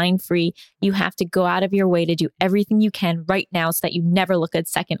and line free, you have to go out of your way to do everything you can right now so that you never look a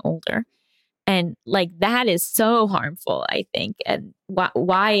second older. And like that is so harmful, I think. And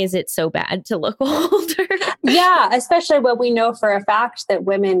why is it so bad to look older? Yeah, especially when we know for a fact that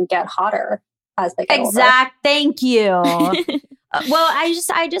women get hotter as they get older. Thank you. Well,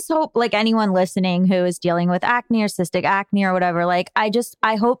 I just hope like anyone listening who is dealing with acne or cystic acne or whatever, like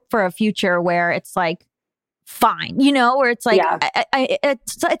I hope for a future where it's like fine, where it's like, Yeah.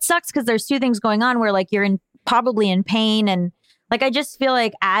 it sucks because there's two things going on where like you're probably in pain, and like I just feel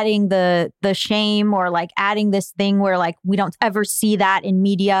like adding the shame or like adding this thing where like we don't ever see that in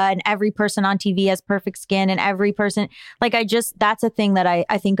media and every person on TV has perfect skin and every person like that's a thing that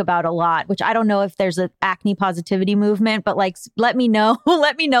I think about a lot, which I don't know if there's an acne positivity movement, but like let me know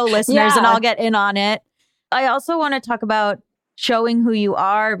listeners, and I'll get in on it. I also want to talk about showing who you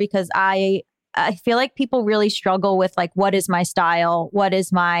are, because I feel like people really struggle with like, what is my style? What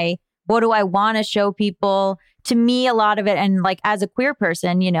do I want to show people? To me, a lot of it, and like as a queer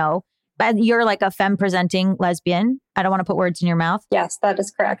person, you're like a femme presenting lesbian. I don't want to put words in your mouth. Yes, that is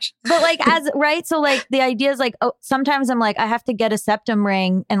correct. But like right. So like the idea is like, oh, sometimes I'm like, I have to get a septum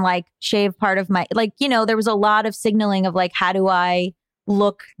ring and like shave part of my, like, there was a lot of signaling of like, how do I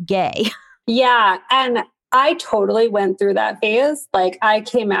look gay? Yeah. And I totally went through that phase. Like I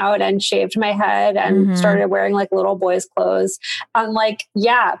came out and shaved my head and started wearing like little boys' clothes. And like,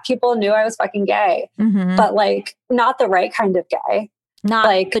 yeah, people knew I was fucking gay, but like not the right kind of gay. Not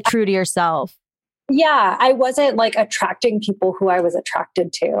like the true to yourself. Yeah. I wasn't like attracting people who I was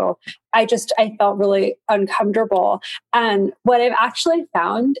attracted to. I felt really uncomfortable. And what I've actually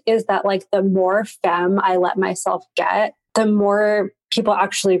found is that like the more femme I let myself get, the more people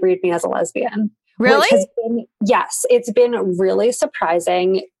actually read me as a lesbian. Really? Yes, it's been really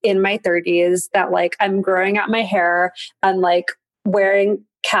surprising in my 30s that like I'm growing out my hair and like wearing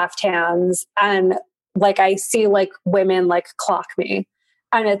caftans, and like I see like women like clock me,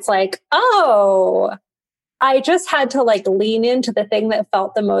 and it's like, oh, I just had to like lean into the thing that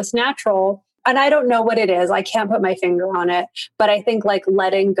felt the most natural. And I don't know what it is. I can't put my finger on it, but I think like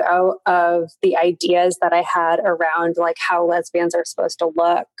letting go of the ideas that I had around like how lesbians are supposed to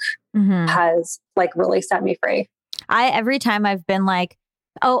look has like really set me free. Every time I've been like,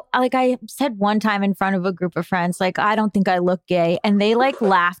 oh, like I said one time in front of a group of friends, like, I don't think I look gay. And they like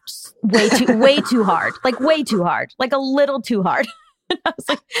laughed way too hard, like way too hard, like a little too hard. I was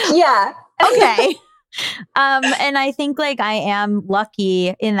like, yeah, okay. And I think like I am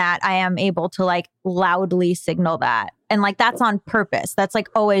lucky in that I am able to like loudly signal that. And like, that's on purpose. That's like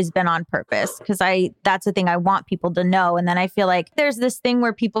always been on purpose, because that's the thing I want people to know. And then I feel like there's this thing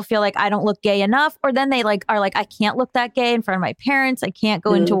where people feel like I don't look gay enough, or then they like are like, I can't look that gay in front of my parents. I can't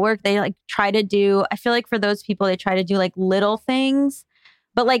go into work. They like I feel like for those people, they try to do like little things.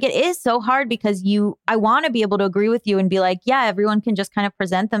 But like, it is so hard because I want to be able to agree with you and be like, yeah, everyone can just kind of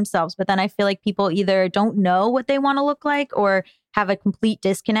present themselves. But then I feel like people either don't know what they want to look like, or have a complete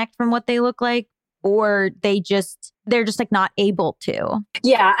disconnect from what they look like, or they're just like not able to.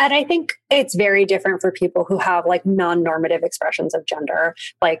 Yeah. And I think it's very different for people who have like non-normative expressions of gender.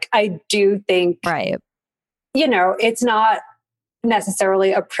 Like I do think, right, it's not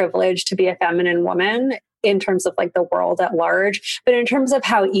necessarily a privilege to be a feminine woman in terms of like the world at large, but in terms of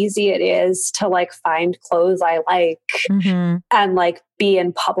how easy it is to like find clothes I like and like be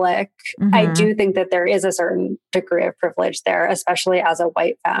in public, I do think that there is a certain degree of privilege there, especially as a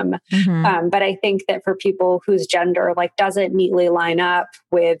white femme. But I think that for people whose gender like doesn't neatly line up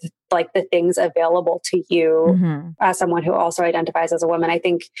with like the things available to you as someone who also identifies as a woman, I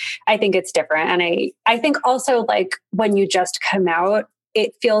think it's different. And I think also like when you just come out,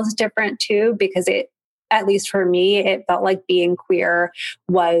 it feels different too, because at least for me, it felt like being queer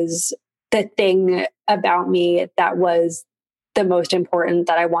was the thing about me that was the most important,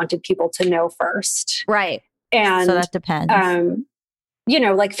 that I wanted people to know first. Right. And so that depends.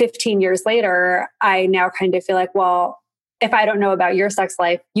 Like 15 years later, I now kind of feel like, well, if I don't know about your sex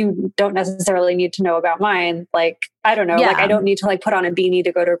life, you don't necessarily need to know about mine. Like, I don't know, like I don't need to like put on a beanie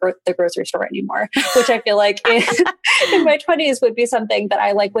to go to the grocery store anymore, which I feel like in my 20s would be something that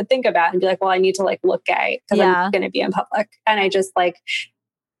I like would think about and be like, well, I need to like look gay because I'm going to be in public. And I just like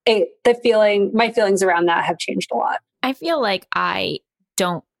my feelings around that have changed a lot. I feel like I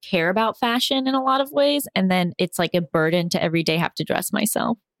don't care about fashion in a lot of ways. And then it's like a burden to every day have to dress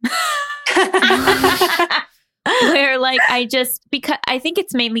myself. Where like because I think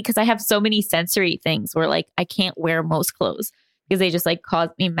it's mainly because I have so many sensory things where like I can't wear most clothes because they just like cause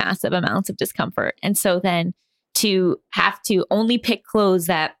me massive amounts of discomfort. And so then to have to only pick clothes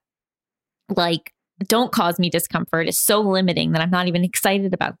that like don't cause me discomfort is so limiting that I'm not even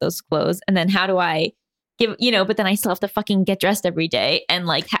excited about those clothes. And then how do I give, but then I still have to fucking get dressed every day. And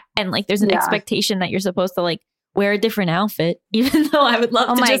like, there's an expectation that you're supposed to like wear a different outfit, even though I would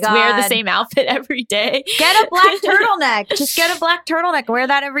love to just wear the same outfit every day. Get a black turtleneck. Just get a black turtleneck. Wear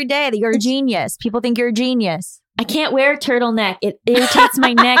that every day. You're a genius. People think you're a genius. I can't wear a turtleneck. It irritates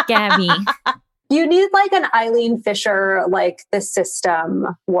my neck, Gabby. You need like an Eileen Fisher, like the system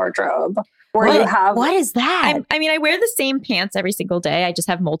wardrobe where you have. What is that? I wear the same pants every single day. I just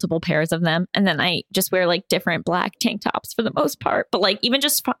have multiple pairs of them. And then I just wear like different black tank tops for the most part. But like even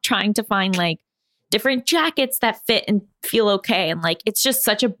just trying to find like different jackets that fit and feel okay. And like, it's just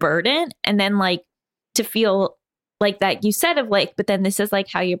such a burden. And then like to feel like that you said of like, but then this is like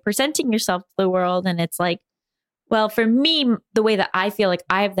how you're presenting yourself to the world. And it's like, well, for me, the way that I feel like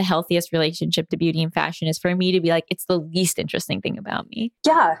I have the healthiest relationship to beauty and fashion is for me to be like, it's the least interesting thing about me.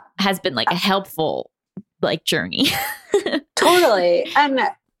 Yeah. Has been like a helpful like journey. Totally. And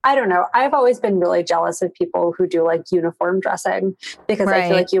I don't know. I've always been really jealous of people who do like uniform dressing because I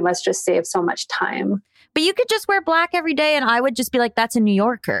feel like you must just save so much time. But you could just wear black every day and I would just be like, that's a New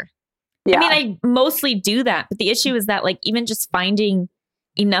Yorker. Yeah. I mean, I mostly do that. But the issue is that like even just finding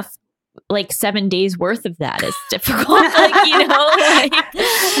enough like 7 days worth of that is difficult. Like,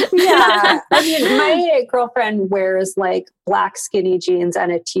 Yeah. I mean, my girlfriend wears like black skinny jeans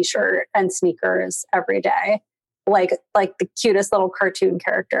and a t-shirt and sneakers every day. Like the cutest little cartoon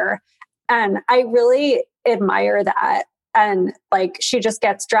character. And I really admire that. And like, she just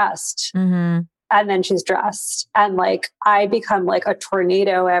gets dressed and then she's dressed. And like, I become like a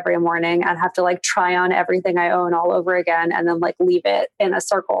tornado every morning and have to like try on everything I own all over again and then like leave it in a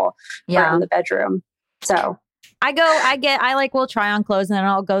circle around the bedroom. So I will try on clothes and then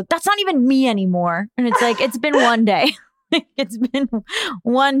I'll go, that's not even me anymore. And it's like, it's been one day. It's been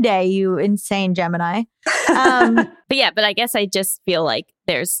one day, you insane Gemini. But I guess I just feel like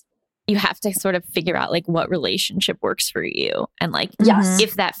you have to sort of figure out like what relationship works for you. And like,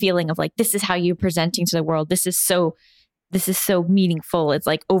 if that feeling of like, this is how you're presenting to the world. This is so meaningful. It's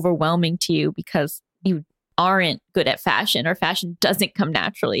like overwhelming to you because you aren't good at fashion or fashion doesn't come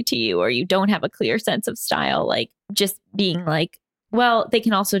naturally to you or you don't have a clear sense of style. Like just being like, well, they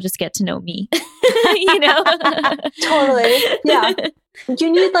can also just get to know me, Totally. Yeah.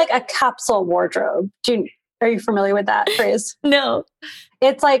 You need like a capsule wardrobe. Are you familiar with that phrase? No.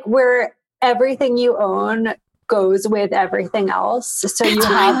 It's like where everything you own goes with everything else. So you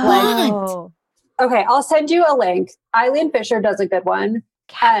have like, okay, I'll send you a link. Eileen Fisher does a good one.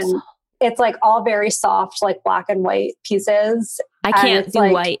 Capsule. And it's like all very soft, like black and white pieces. I can't do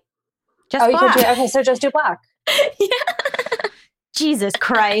like, white. Just black. Okay, so just do black. Yeah. Jesus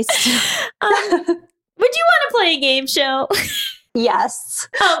Christ. Would you want to play a game show? Yes.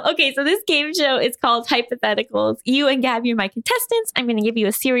 Okay. So this game show is called Hypotheticals. You and Gabby are my contestants. I'm going to give you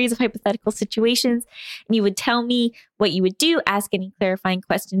a series of hypothetical situations and you would tell me what you would do, ask any clarifying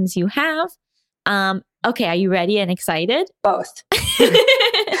questions you have. Okay. Are you ready and excited? Both.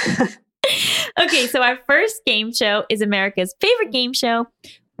 Okay. So our first game show is America's favorite game show.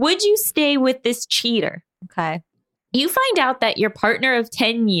 Would you stay with this cheater? Okay. You find out that your partner of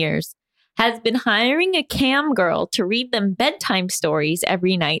 10 years has been hiring a cam girl to read them bedtime stories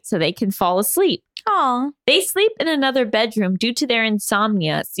every night so they can fall asleep. Aw. They sleep in another bedroom due to their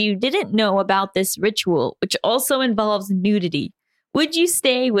insomnia, so you didn't know about this ritual, which also involves nudity. Would you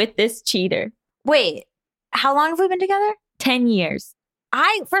stay with this cheater? Wait, how long have we been together? 10 years.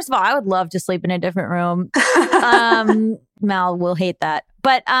 First of all, I would love to sleep in a different room. Mal will hate that.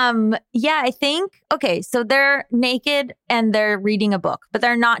 But yeah, I think, okay, so they're naked and they're reading a book, but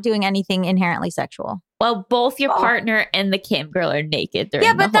they're not doing anything inherently sexual. Well, both your partner and the cam girl are naked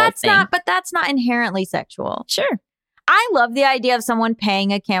during the whole thing. But that's not inherently sexual. Sure. I love the idea of someone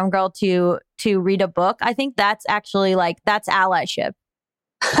paying a cam girl to read a book. I think that's actually that's allyship.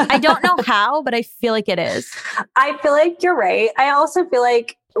 I don't know how, but I feel like it is. I feel like you're right. I also feel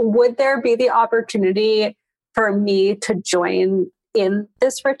like, would there be the opportunity for me to join in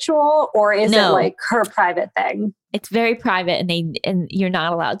this ritual, or is it like her private thing? It's very private and you're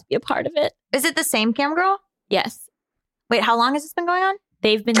not allowed to be a part of it. Is it the same cam girl? Yes. Wait, how long has this been going on?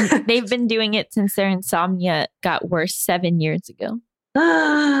 They've been doing it since their insomnia got worse 7 years ago.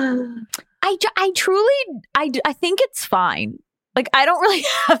 I think it's fine. Like, I don't really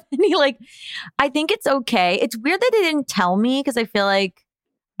have any, I think it's okay. It's weird that they didn't tell me because I feel like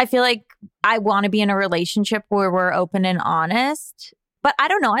I want to be in a relationship where we're open and honest. But I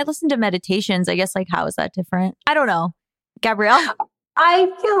don't know. I listen to meditations. I guess, how is that different? I don't know. Gabrielle? I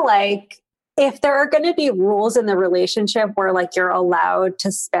feel like if there are going to be rules in the relationship where like you're allowed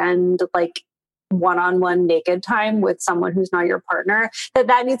to spend like one-on-one naked time with someone who's not your partner,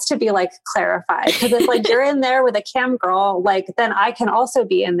 that needs to be like clarified. Because if like you're in there with a cam girl, like then I can also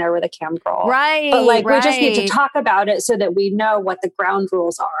be in there with a cam girl. Right. But like we just need to right. talk about it so that we know what the ground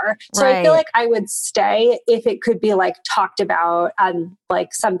rules are. So I Right. feel like I would stay if it could be like talked about and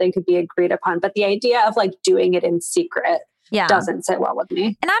like something could be agreed upon. But the idea of like doing it in secret Yeah. doesn't sit well with me.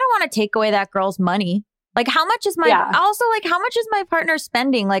 And I don't want to take away that girl's money. Like how much is Yeah. also like how much is my partner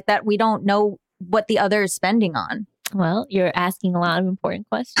spending like that we don't know what the other is spending on? Well, you're asking a lot of important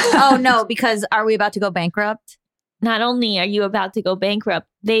questions. Oh no, because are we about to go bankrupt? Not only are you about to go bankrupt,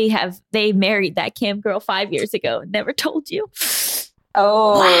 they married that cam girl 5 years ago and never told you.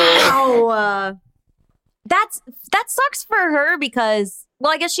 Oh, Wow. That sucks for her because,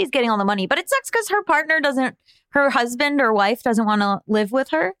 well, I guess she's getting all the money, but it sucks because her husband or wife doesn't want to live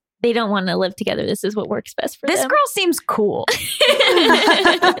with her. They don't want to live together. This is what works best for This them. girl seems cool.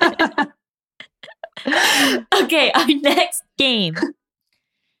 Okay, our next game.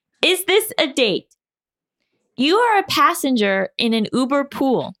 Is this a date? You are a passenger in an Uber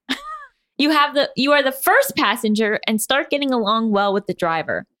pool. You are the first passenger and start getting along well with the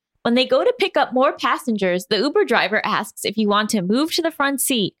driver. When they go to pick up more passengers, the Uber driver asks if you want to move to the front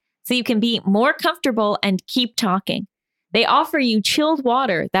seat so you can be more comfortable and keep talking. They offer you chilled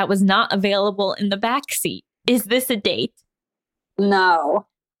water that was not available in the back seat. Is this a date? no.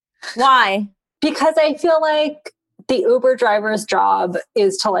 Why? Because I feel like the Uber driver's job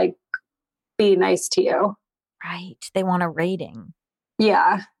is to like be nice to you. Right. They want a rating.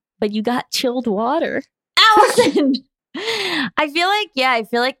 Yeah. But you got chilled water. Allison. I feel like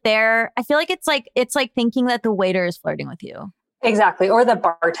it's like thinking that the waiter is flirting with you. Exactly. Or the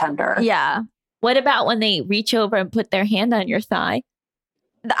bartender. Yeah. What about when they reach over and put their hand on your thigh?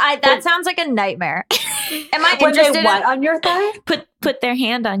 That sounds like a nightmare. Am I When they interested what on your thigh? Put their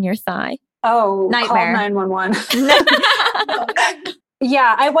hand on your thigh. Oh, Nightmare. Call 911.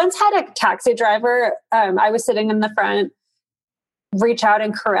 Yeah, I once had a taxi driver. I was sitting in the front, reach out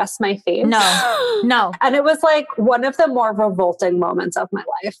and caress my face. No. And it was like one of the more revolting moments of my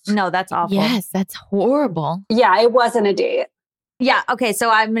life. No, that's awful. Yes, that's horrible. Yeah, it wasn't a date. Yeah. Okay. So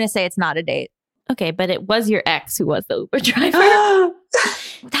I'm going to say it's not a date. Okay, but it was your ex who was the Uber driver.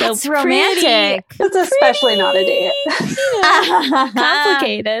 That's So romantic. It's especially not a date.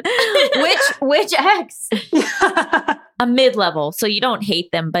 Complicated. Which ex? A mid-level, so you don't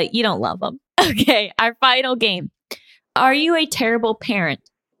hate them, but you don't love them. Okay, our final game. Are you a terrible parent?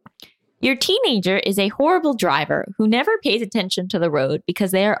 Your teenager is a horrible driver who never pays attention to the road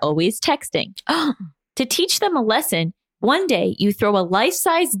because they are always texting. To teach them a lesson, one day you throw a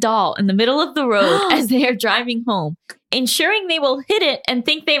life-size doll in the middle of the road as they are driving home, ensuring they will hit it and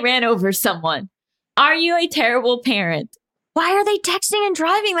think they ran over someone. Are you a terrible parent? Why are they texting and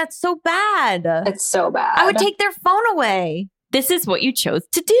driving? That's so bad. It's so bad. I would take their phone away. This is what you chose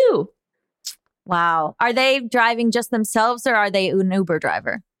to do. Wow. Are they driving just themselves or are they an Uber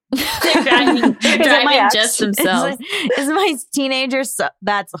driver? They're driving, Is it my ex? just themselves. Is my teenager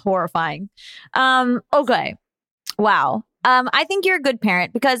that's horrifying. Okay. Wow. I think you're a good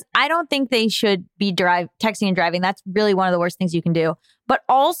parent because I don't think they should be texting and driving. That's really one of the worst things you can do. But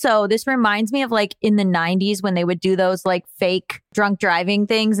also, this reminds me of like in the 90s when they would do those like fake drunk driving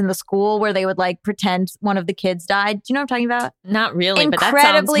things in the school where they would like pretend one of the kids died. Do you know what I'm talking about? Not really, but that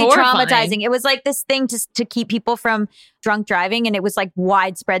Incredibly sounds horrifying. traumatizing. It was like this thing to keep people from drunk driving, and it was like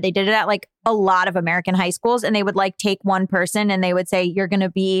widespread. They did it at like a lot of American high schools, and they would like take one person and they would say, "You're going to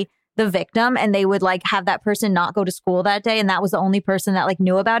be the victim," and they would like have that person not go to school that day, and that was the only person that like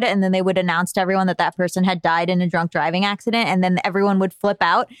knew about it, and then they would announce to everyone that that person had died in a drunk driving accident, and then everyone would flip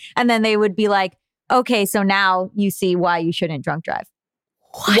out, and then they would be like, "Okay, so now you see why you shouldn't drunk drive."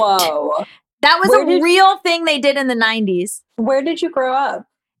 Whoa. That was a real thing they did in the 90s Where did you grow up?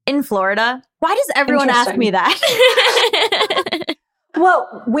 in Florida. Why does everyone ask me that?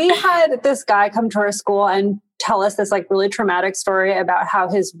 Well, we had this guy come to our school and tell us this like really traumatic story about how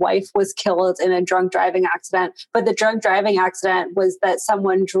his wife was killed in a drunk driving accident. But the drunk driving accident was that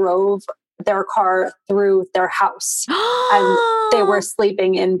someone drove their car through their house and they were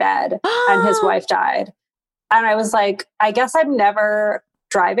sleeping in bed and his wife died. And I was like, I guess I'm never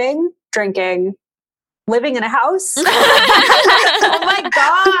driving, drinking, living in a house. Oh my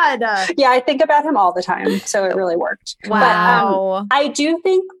God. Yeah, I think about him all the time. So it really worked. Wow. But I do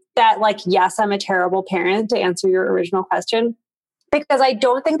think that, like, yes, I'm a terrible parent, to answer your original question, because I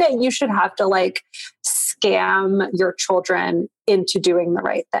don't think that you should have to like scam your children into doing the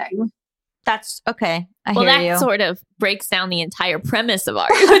right thing. That's okay. I Well, hear that you. sort of breaks down the entire premise of Are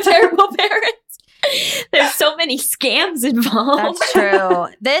You a Terrible Parent? There's so many scams involved. That's true.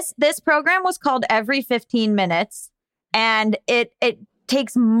 This program was called Every 15 Minutes, and it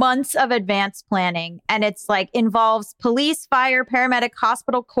takes months of advanced planning, and it's like involves police, fire, paramedic,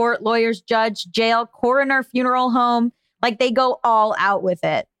 hospital, court, lawyers, judge, jail, coroner, funeral home. Like they go all out with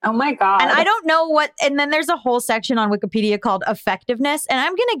it. Oh my God. And I don't know what, and then there's a whole section on Wikipedia called effectiveness, and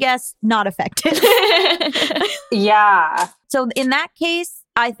I'm going to guess not effective. Yeah. So in that case,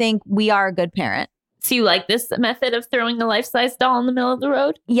 I think we are a good parent. So you like this method of throwing a life-size doll in the middle of the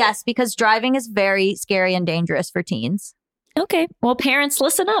road? Yes, because driving is very scary and dangerous for teens. Okay. Well, parents,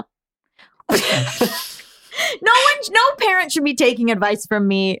 listen up. No parent should be taking advice from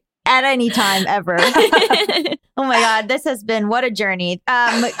me at any time ever. Oh my God, this has been what a journey.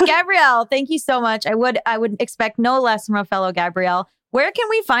 Gabrielle, thank you so much. I would expect no less from a fellow Gabrielle. Where can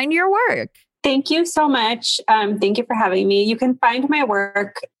we find your work? Thank you so much. Thank you for having me. You can find my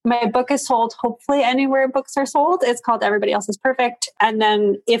work. My book is sold hopefully anywhere books are sold. It's called Everybody Else is Perfect. And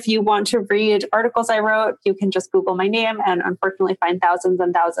then if you want to read articles I wrote, you can just Google my name and unfortunately find thousands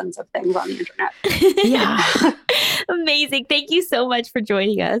and thousands of things on the internet. Yeah. Amazing. Thank you so much for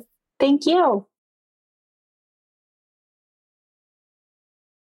joining us. Thank you.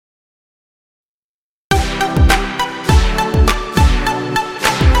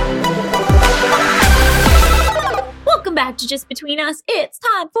 Welcome back to Just Between Us. It's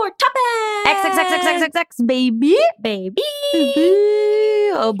time for topics. XXXXXX, baby. Baby.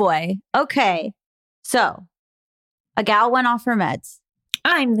 Oh boy. Okay. So a gal went off her meds,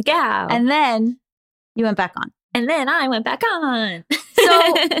 I'm the gal. and then you went back on. And then I went back on.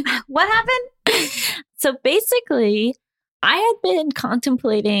 So what happened? So basically, I had been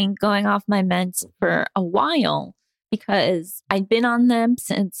contemplating going off my meds for a while because I'd been on them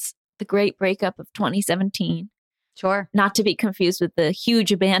since the great breakup of 2017. Sure. Not to be confused with the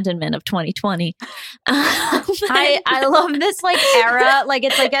huge abandonment of 2020. I love this like era. Like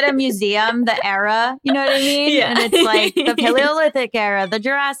it's like at a museum, the era. You know what I mean? Yeah. And it's like the Paleolithic era, the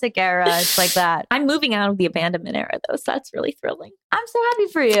Jurassic era. It's like that. I'm moving out of the abandonment era, though, so that's really thrilling. I'm so happy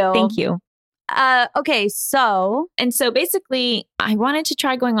for you. Thank you. Okay, so And so basically, I wanted to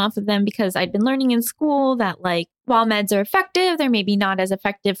try going off of them because I'd been learning in school that, like, while meds are effective, they're maybe not as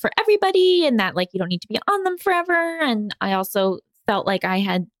effective for everybody, and that, like, you don't need to be on them forever. And I also felt like I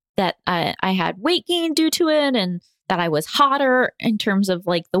had weight gain due to it, and that I was hotter in terms of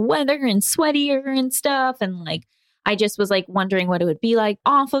like the weather and sweatier and stuff. And like, I just was like wondering what it would be like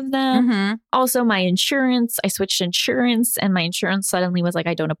off of them. Also, my insurance, I switched insurance, and my insurance suddenly was like,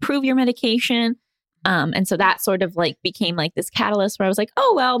 I don't approve your medication. And so that sort of like became like this catalyst where I was like,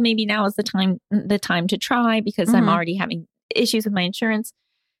 oh, well, maybe now is the time to try because I'm already having issues with my insurance.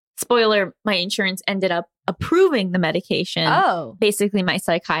 Spoiler, my insurance ended up approving the medication. Oh. Basically, my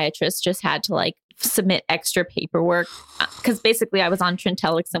psychiatrist just had to like submit extra paperwork because basically I was on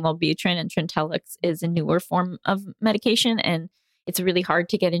Trintellix and Wellbutrin, and Trintellix is a newer form of medication, and it's really hard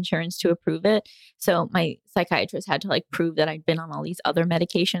to get insurance to approve it. So my psychiatrist had to like prove that I'd been on all these other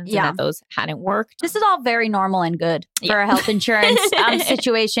medications and that those hadn't worked. This is all very normal and good for a health insurance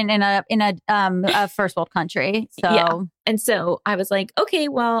situation in a first world country. So Yeah. And so I was like, okay,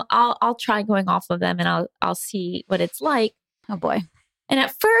 well, I'll try going off of them and I'll see what it's like. oh boy. And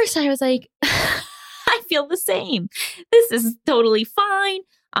at first I was like, I feel the same. This is totally fine.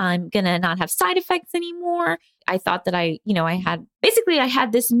 I'm going to not have side effects anymore. I thought that I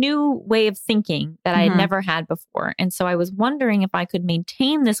had this new way of thinking that I had never had before. And so I was wondering if I could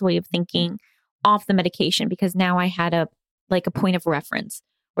maintain this way of thinking off the medication because now I had a point of reference.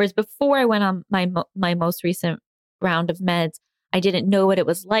 Whereas before I went on my most recent round of meds, I didn't know what it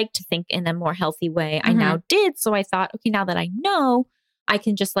was like to think in a more healthy way. I now did. So I thought, okay, now that I know, I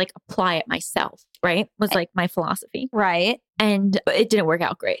can just like apply it myself, right? Was like my philosophy. Right. And it didn't work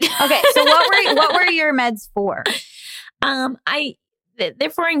out great. Okay. So what were your meds for? They're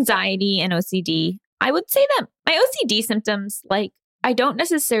for anxiety and OCD. I would say that my OCD symptoms, like, I don't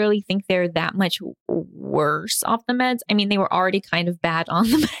necessarily think they're that much worse off the meds. I mean, they were already kind of bad on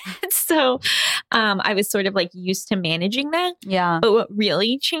the meds. So I was sort of like used to managing that. Yeah. But what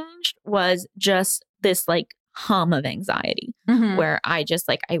really changed was just this like hum of anxiety where I just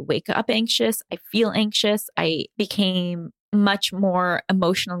like, I wake up anxious. I feel anxious. I became much more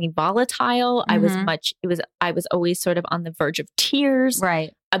emotionally volatile. I was always sort of on the verge of tears.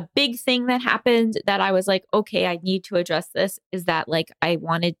 Right. A big thing that happened that I was like, okay, I need to address this is that like I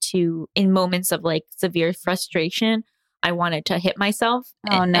wanted to, in moments of like severe frustration, I wanted to hit myself.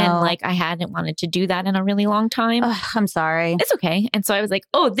 Oh, no. And like I hadn't wanted to do that in a really long time. Ugh, I'm sorry. It's okay. And so I was like,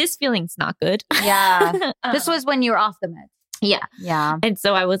 oh, this feeling's not good. Yeah. This was when you were off the meds. Yeah. Yeah. And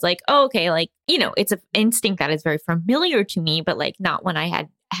so I was like, oh, okay, like, you know, it's an instinct that is very familiar to me, but like not one I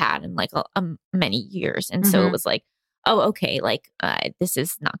had in like many years. And so it was like, oh, okay, like this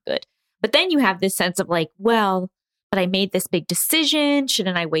is not good. But then you have this sense of like, well, but I made this big decision.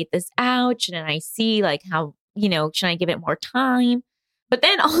 Shouldn't I wait this out? Shouldn't I see like how, you know, should I give it more time? But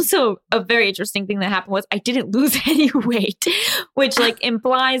then also a very interesting thing that happened was I didn't lose any weight, which like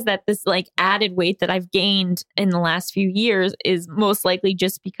implies that this like added weight that I've gained in the last few years is most likely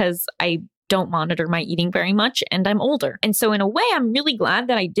just because I don't monitor my eating very much and I'm older. And so in a way, I'm really glad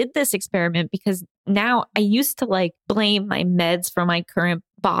that I did this experiment because now I used to like blame my meds for my current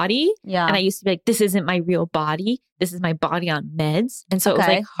body. Yeah. And I used to be like, this isn't my real body. This is my body on meds. And so it was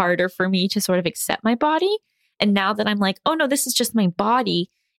like harder for me to sort of accept my body. And now that I'm like, oh no, this is just my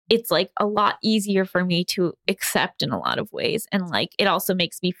body, it's like a lot easier for me to accept in a lot of ways. And like, it also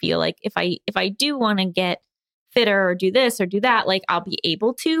makes me feel like if I do want to get fitter or do this or do that, like I'll be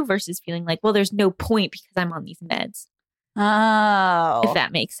able to versus feeling like, well, there's no point because I'm on these meds. Oh. If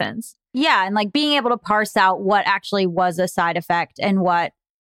that makes sense. Yeah. And like being able to parse out what actually was a side effect and what,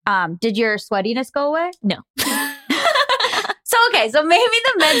 did your sweatiness go away? No. So maybe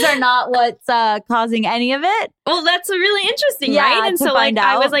the meds are not what's causing any of it. Well, that's really interesting, Yeah, right? And to so like find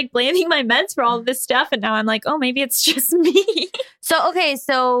I out. was like blaming my meds for all of this stuff. And now I'm like, oh, maybe it's just me.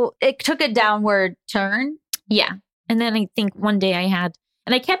 So it took a downward turn. Yeah. And then I think one day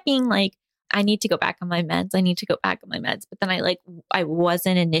I kept being like, I need to go back on my meds. I need to go back on my meds. But then I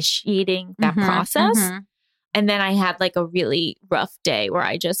wasn't initiating that process. And then I had like a really rough day where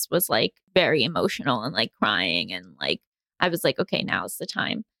I just was like very emotional and like crying. And like, I was like, okay, now's the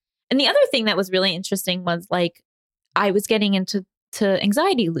time. And the other thing that was really interesting was like, I was getting into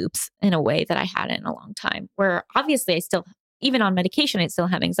anxiety loops in a way that I hadn't in a long time, where obviously I still, even on medication, I still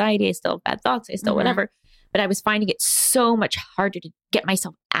have anxiety. I still have bad thoughts. I still whatever. But I was finding it so much harder to get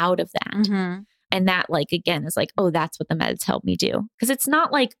myself out of that. And that like, again, is like, oh, that's what the meds help me do. Because it's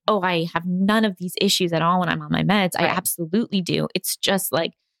not like, oh, I have none of these issues at all when I'm on my meds. I absolutely do. It's just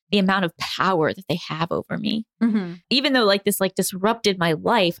like the amount of power that they have over me. Even though like this like disrupted my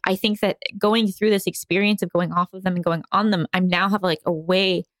life, I think that going through this experience of going off of them and going on them, I now have like a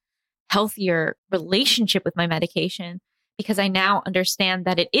way healthier relationship with my medication because I now understand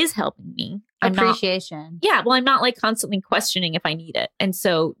that it is helping me. Appreciation. I'm not like constantly questioning if I need it. And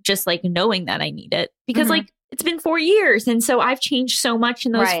so just like knowing that I need it because like it's been 4 years. And so I've changed so much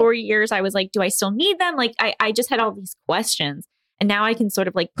in those 4 years. I was like, do I still need them? Like I just had all these questions. And now I can sort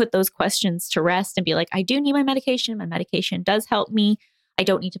of like put those questions to rest and be like, I do need my medication. My medication does help me. I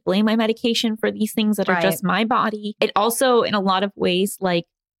don't need to blame my medication for these things that are just my body. It also, in a lot of ways, like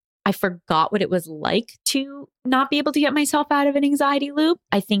I forgot what it was like to not be able to get myself out of an anxiety loop.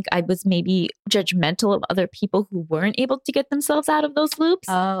 I think I was maybe judgmental of other people who weren't able to get themselves out of those loops.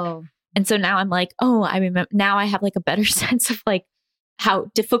 Oh. And so now I'm like, oh, I remember now I have like a better sense of like how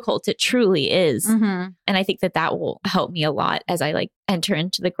difficult it truly is. And I think that will help me a lot as I like enter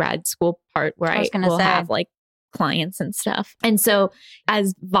into the grad school part where I will have like clients and stuff. And so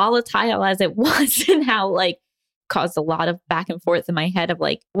as volatile as it was and how like caused a lot of back and forth in my head of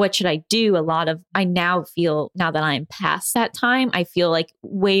like, what should I do? I now feel, now that I'm past that time, I feel like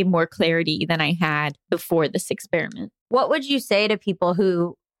way more clarity than I had before this experiment. What would you say to people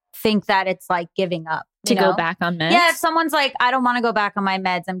who think that it's like giving up? To go back on meds? Yeah, if someone's like, I don't want to go back on my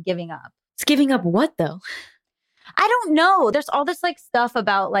meds, I'm giving up. It's giving up what though? I don't know. There's all this like stuff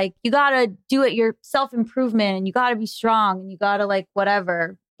about like, you got to do it, your self-improvement and you got to be strong and you got to like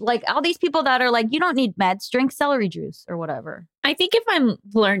whatever. Like all these people that are like, you don't need meds, drink celery juice or whatever. I think if I'm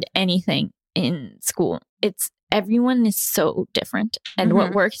learned anything in school, it's everyone is so different. And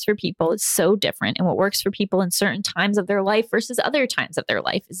what works for people is so different. And what works for people in certain times of their life versus other times of their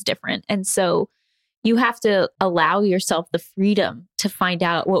life is different. And so you have to allow yourself the freedom to find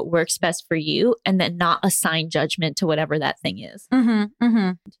out what works best for you and then not assign judgment to whatever that thing is. I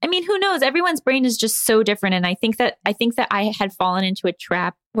mean, who knows? Everyone's brain is just so different. And I think that I had fallen into a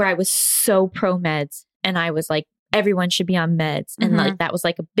trap where I was so pro meds and I was like, everyone should be on meds. And like, that was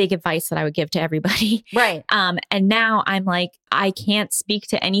like a big advice that I would give to everybody. Right. And now I'm like, I can't speak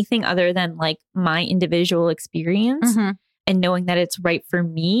to anything other than like my individual experience and knowing that it's right for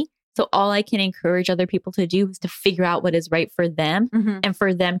me. So all I can encourage other people to do is to figure out what is right for them and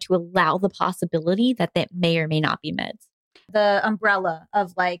for them to allow the possibility that that may or may not be meds. The umbrella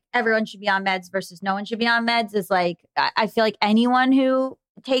of like everyone should be on meds versus no one should be on meds is like, I feel like anyone who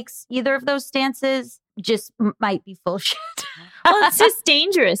takes either of those stances just might be full of shit. Well, it's just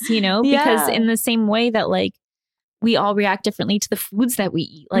dangerous, you know, because Yeah. in the same way that like we all react differently to the foods that we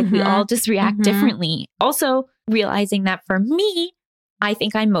eat, like we Mhm. all just react Mhm. differently. Also, realizing that for me, I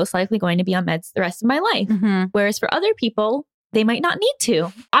think I'm most likely going to be on meds the rest of my life. Mhm. Whereas for other people, they might not need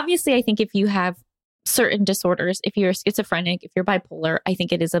to. Obviously, I think if you have certain disorders, if you're schizophrenic, if you're bipolar, I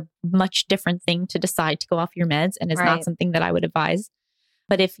think it is a much different thing to decide to go off your meds and is not Right. something that I would advise.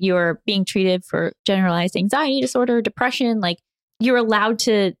 But if you're being treated for generalized anxiety disorder, depression, like you're allowed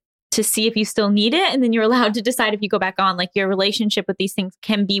to see if you still need it. And then you're allowed to decide if you go back on. Like your relationship with these things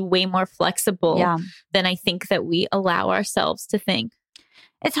can be way more flexible Yeah. than I think that we allow ourselves to think.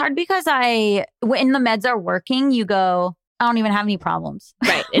 It's hard because when the meds are working, you go, I don't even have any problems.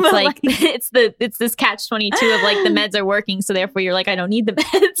 Right. It's like it's this catch-22 of like the meds are working. So therefore you're like, I don't need the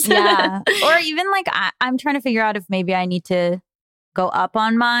meds. Yeah. Or even like I'm trying to figure out if maybe I need to go up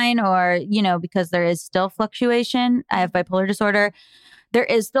on mine or, you know, because there is still fluctuation. I have bipolar disorder. There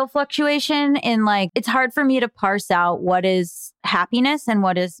is still fluctuation in like, it's hard for me to parse out what is happiness and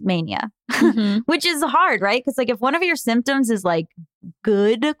what is mania, Mhm. which is hard, right? Because like if one of your symptoms is like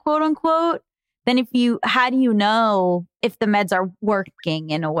good, quote unquote, then how do you know if the meds are working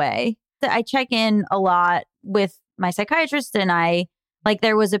in a way? I check in a lot with my psychiatrist and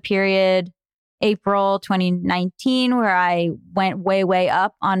there was a period, April 2019, where I went way, way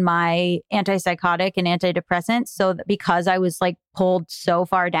up on my antipsychotic and antidepressants. So that because I was like pulled so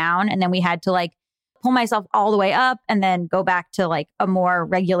far down and then we had to like pull myself all the way up and then go back to like a more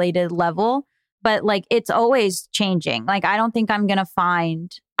regulated level. But like, it's always changing. Like, I don't think I'll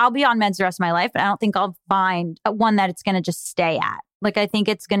be on meds the rest of my life, but I don't think I'll find one that it's going to just stay at. Like, I think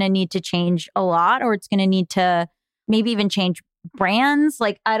it's going to need to change a lot, or it's going to need to maybe even change brands.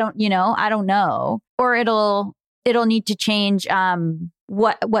 Like, I don't know. Or it'll need to change,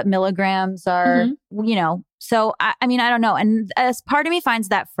 what milligrams are, so I mean, I don't know. And as part of me finds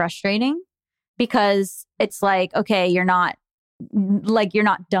that frustrating because it's like, okay, you're not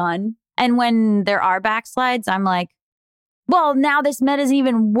done. And when there are backslides, I'm like, well, now this med isn't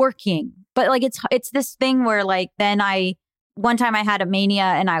even working. But like, it's this thing where like, then one time I had a mania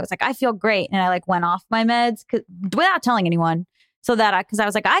and I was like, I feel great. And I like went off my meds without telling anyone because I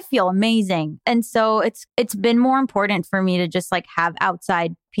was like, I feel amazing. And so it's been more important for me to just like have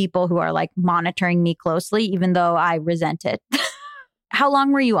outside people who are like monitoring me closely, even though I resent it. How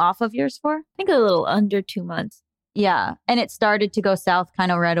long were you off of yours for? I think a little under 2 months. Yeah. And it started to go south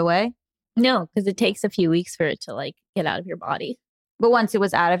kind of right away. No, because it takes a few weeks for it to like get out of your body. But once it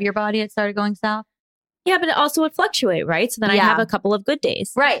was out of your body, it started going south? Yeah, but it also would fluctuate, right? So then I Yeah. have a couple of good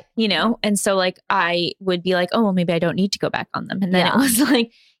days. Right. You know? And so like I would be like, oh, well, maybe I don't need to go back on them. And then Yeah. it was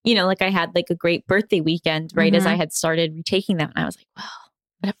like, you know, like I had like a great birthday weekend, right? As Mhm. I had started retaking them. And I was like, wow,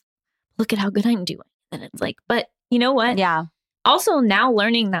 but look at how good I'm doing. And it's like, but you know what? Yeah. Also now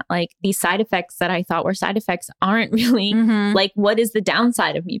learning that like these side effects that I thought were side effects aren't really Mhm. like, what is the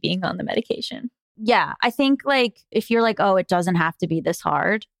downside of me being on the medication? Yeah. I think like if you're like, oh, it doesn't have to be this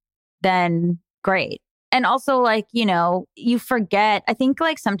hard, then great. And also like, you know, you forget, I think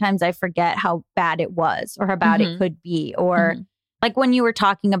like sometimes I forget how bad it was or how bad Mhm. it could be. Or Mhm. like when you were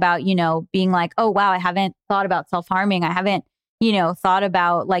talking about, you know, being like, oh, wow, I haven't thought about self-harming. I haven't, you know, thought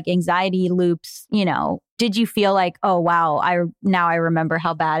about like anxiety loops, you know, did you feel like, oh, wow, now I remember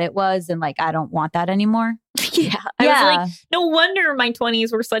how bad it was and like, I don't want that anymore? Yeah. I was like, no wonder my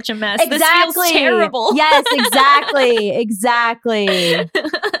 20s were such a mess. This feels terrible. Yes, exactly. Exactly.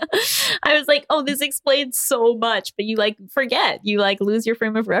 I was like, oh, this explains so much, but you like forget, you like lose your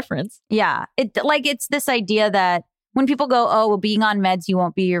frame of reference. Yeah. It's this idea that when people go, oh, well, being on meds, you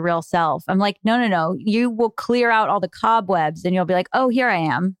won't be your real self. I'm like, no. You will clear out all the cobwebs and you'll be like, oh, here I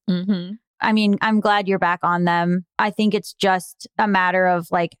am. Mm-hmm. I mean, I'm glad you're back on them. I think it's just a matter of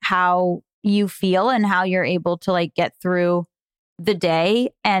like how you feel and how you're able to like get through the day.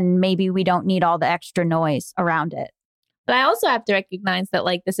 And maybe we don't need all the extra noise around it. But I also have to recognize that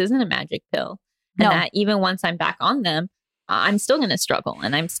like this isn't a magic pill. And No. that even once I'm back on them, I'm still going to struggle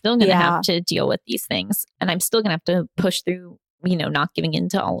and I'm still going to Yeah. have to deal with these things. And I'm still going to have to push through, you know, not giving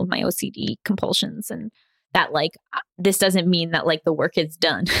into all of my OCD compulsions. And that like, this doesn't mean that like the work is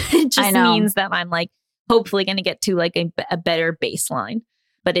done. It I just know. means that I'm like hopefully going to get to like a better baseline.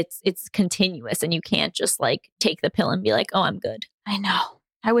 But it's continuous and you can't just like take the pill and be like, oh, I'm good. I know.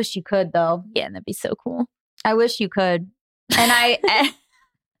 I wish you could though. Yeah, and that'd be so cool. I wish you could. And I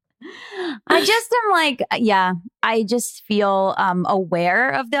just am like, yeah, I just feel aware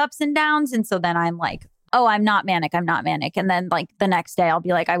of the ups and downs. And so then I'm like, oh, I'm not manic. And then like the next day I'll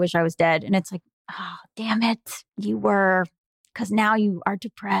be like, I wish I was dead. And it's like, oh, damn it. You were. because now you are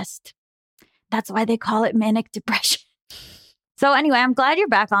depressed. That's why they call it manic depression. So anyway, I'm glad you're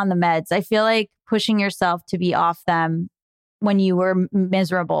back on the meds. I feel like pushing yourself to be off them when you were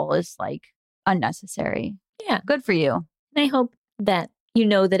miserable is like unnecessary. Yeah. Good for you. And I hope that you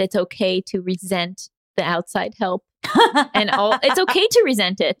know that it's okay to resent the outside help. And it's okay to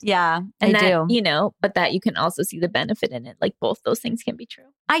resent it. Yeah, And I that, do. But that you can also see the benefit in it. Like both those things can be true.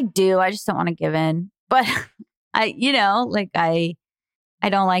 I do. I just don't want to give in. But I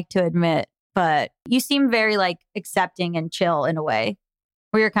don't like to admit, but you seem very like accepting and chill in a way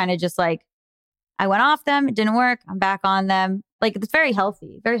where you're kind of just like, I went off them. It didn't work. I'm back on them. Like it's very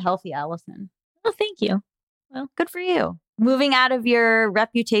healthy, Allison. Well, thank you. Well, good for you. Moving out of your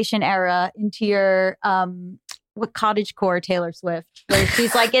Reputation era into your what cottagecore Taylor Swift, where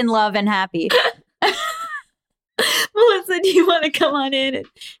she's like in love and happy. Melissa, do you want to come on in and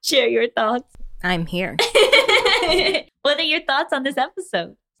share your thoughts? I'm here. What are your thoughts on this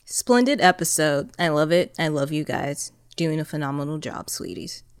episode? Splendid episode. I love it. I love you guys. Doing a phenomenal job,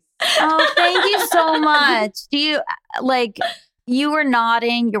 sweeties. Oh, thank you so much. Do you you were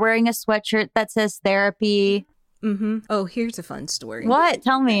nodding, you're wearing a sweatshirt that says therapy. Mm-hmm. Oh, here's a fun story. What?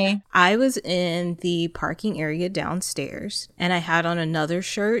 Tell me. I was in the parking area downstairs and I had on another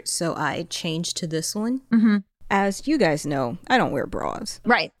shirt, so I changed to this one. Mm-hmm. As you guys know, I don't wear bras.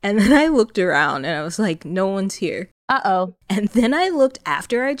 Right. And then I looked around and I was like, no one's here. Uh-oh. And then I looked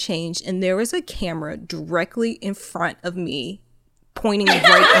after I changed and there was a camera directly in front of me pointing right into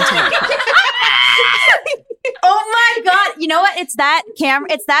my car. Oh my God. You know what? It's that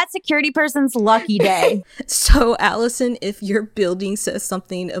security person's lucky day. So, Allison, if your building says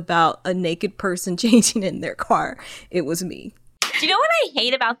something about a naked person changing in their car, it was me. Do you know what I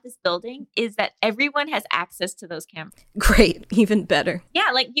hate about this building is that everyone has access to those cameras. Great. Even better. Yeah,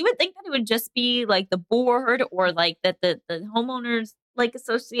 like you would think that it would just be like the board or like that the homeowners like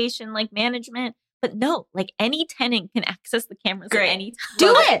association like management. But no, like any tenant can access the cameras at any time.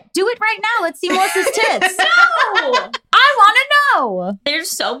 Do it. Do it right now. Let's see Melissa's tits. No! I want to know.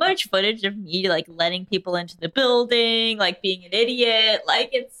 There's so much footage of me like letting people into the building, like being an idiot. Like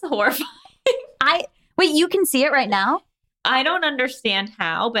it's horrifying. Wait, you can see it right now? I don't understand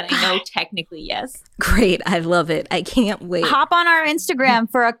how, but I know technically yes. Great. I love it. I can't wait. Hop on our Instagram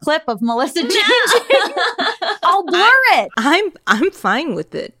for a clip of Melissa changing. I'll blur it. I'm fine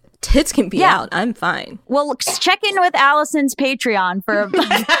with it. Tits can be out. I'm fine. Well, check in with Allison's Patreon for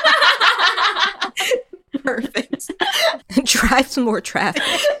Perfect. Drive some more traffic.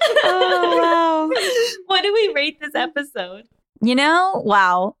 Oh, wow. What do we rate this episode?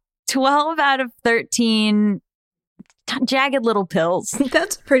 Wow. 12 out of 13 jagged little pills.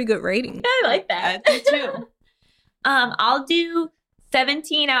 That's a pretty good rating. I like that. Me too. I'll do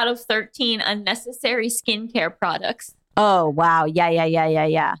 17 out of 13 unnecessary skincare products. Oh, wow.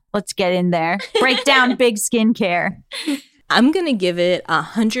 Yeah. Let's get in there. Break down big skincare. I'm going to give it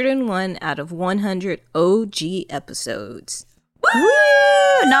 101 out of 100 OG episodes. Woo!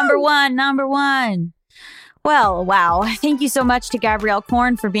 Number one. Well, wow. Thank you so much to Gabrielle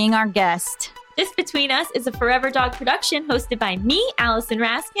Korn for being our guest. This Between Us is a Forever Dog production hosted by me, Allison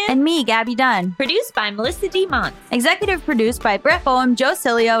Raskin. And me, Gabby Dunn. Produced by Melissa D. Mont. Executive produced by Brett Boehm, Joe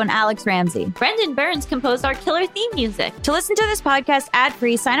Cilio, and Alex Ramsey. Brendan Burns composed our killer theme music. To listen to this podcast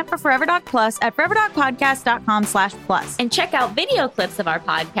ad-free, sign up for Forever Dog Plus at foreverdogpodcast.com/plus. And check out video clips of our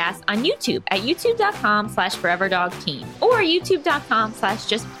podcast on YouTube at youtube.com/foreverdogteam or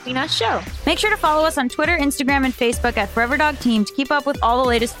youtube.com/justbetweenusshow. Make sure to follow us on Twitter, Instagram, and Facebook at Forever Dog Team to keep up with all the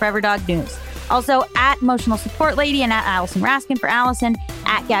latest Forever Dog news. Also, at Emotional Support Lady and at Allison Raskin for Allison,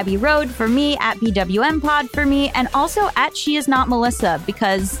 at Gabby Road for me, at BWM Pod for me, and also at She Is Not Melissa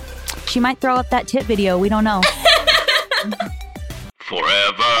because she might throw up that tit video. We don't know.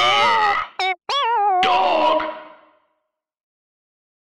 Forever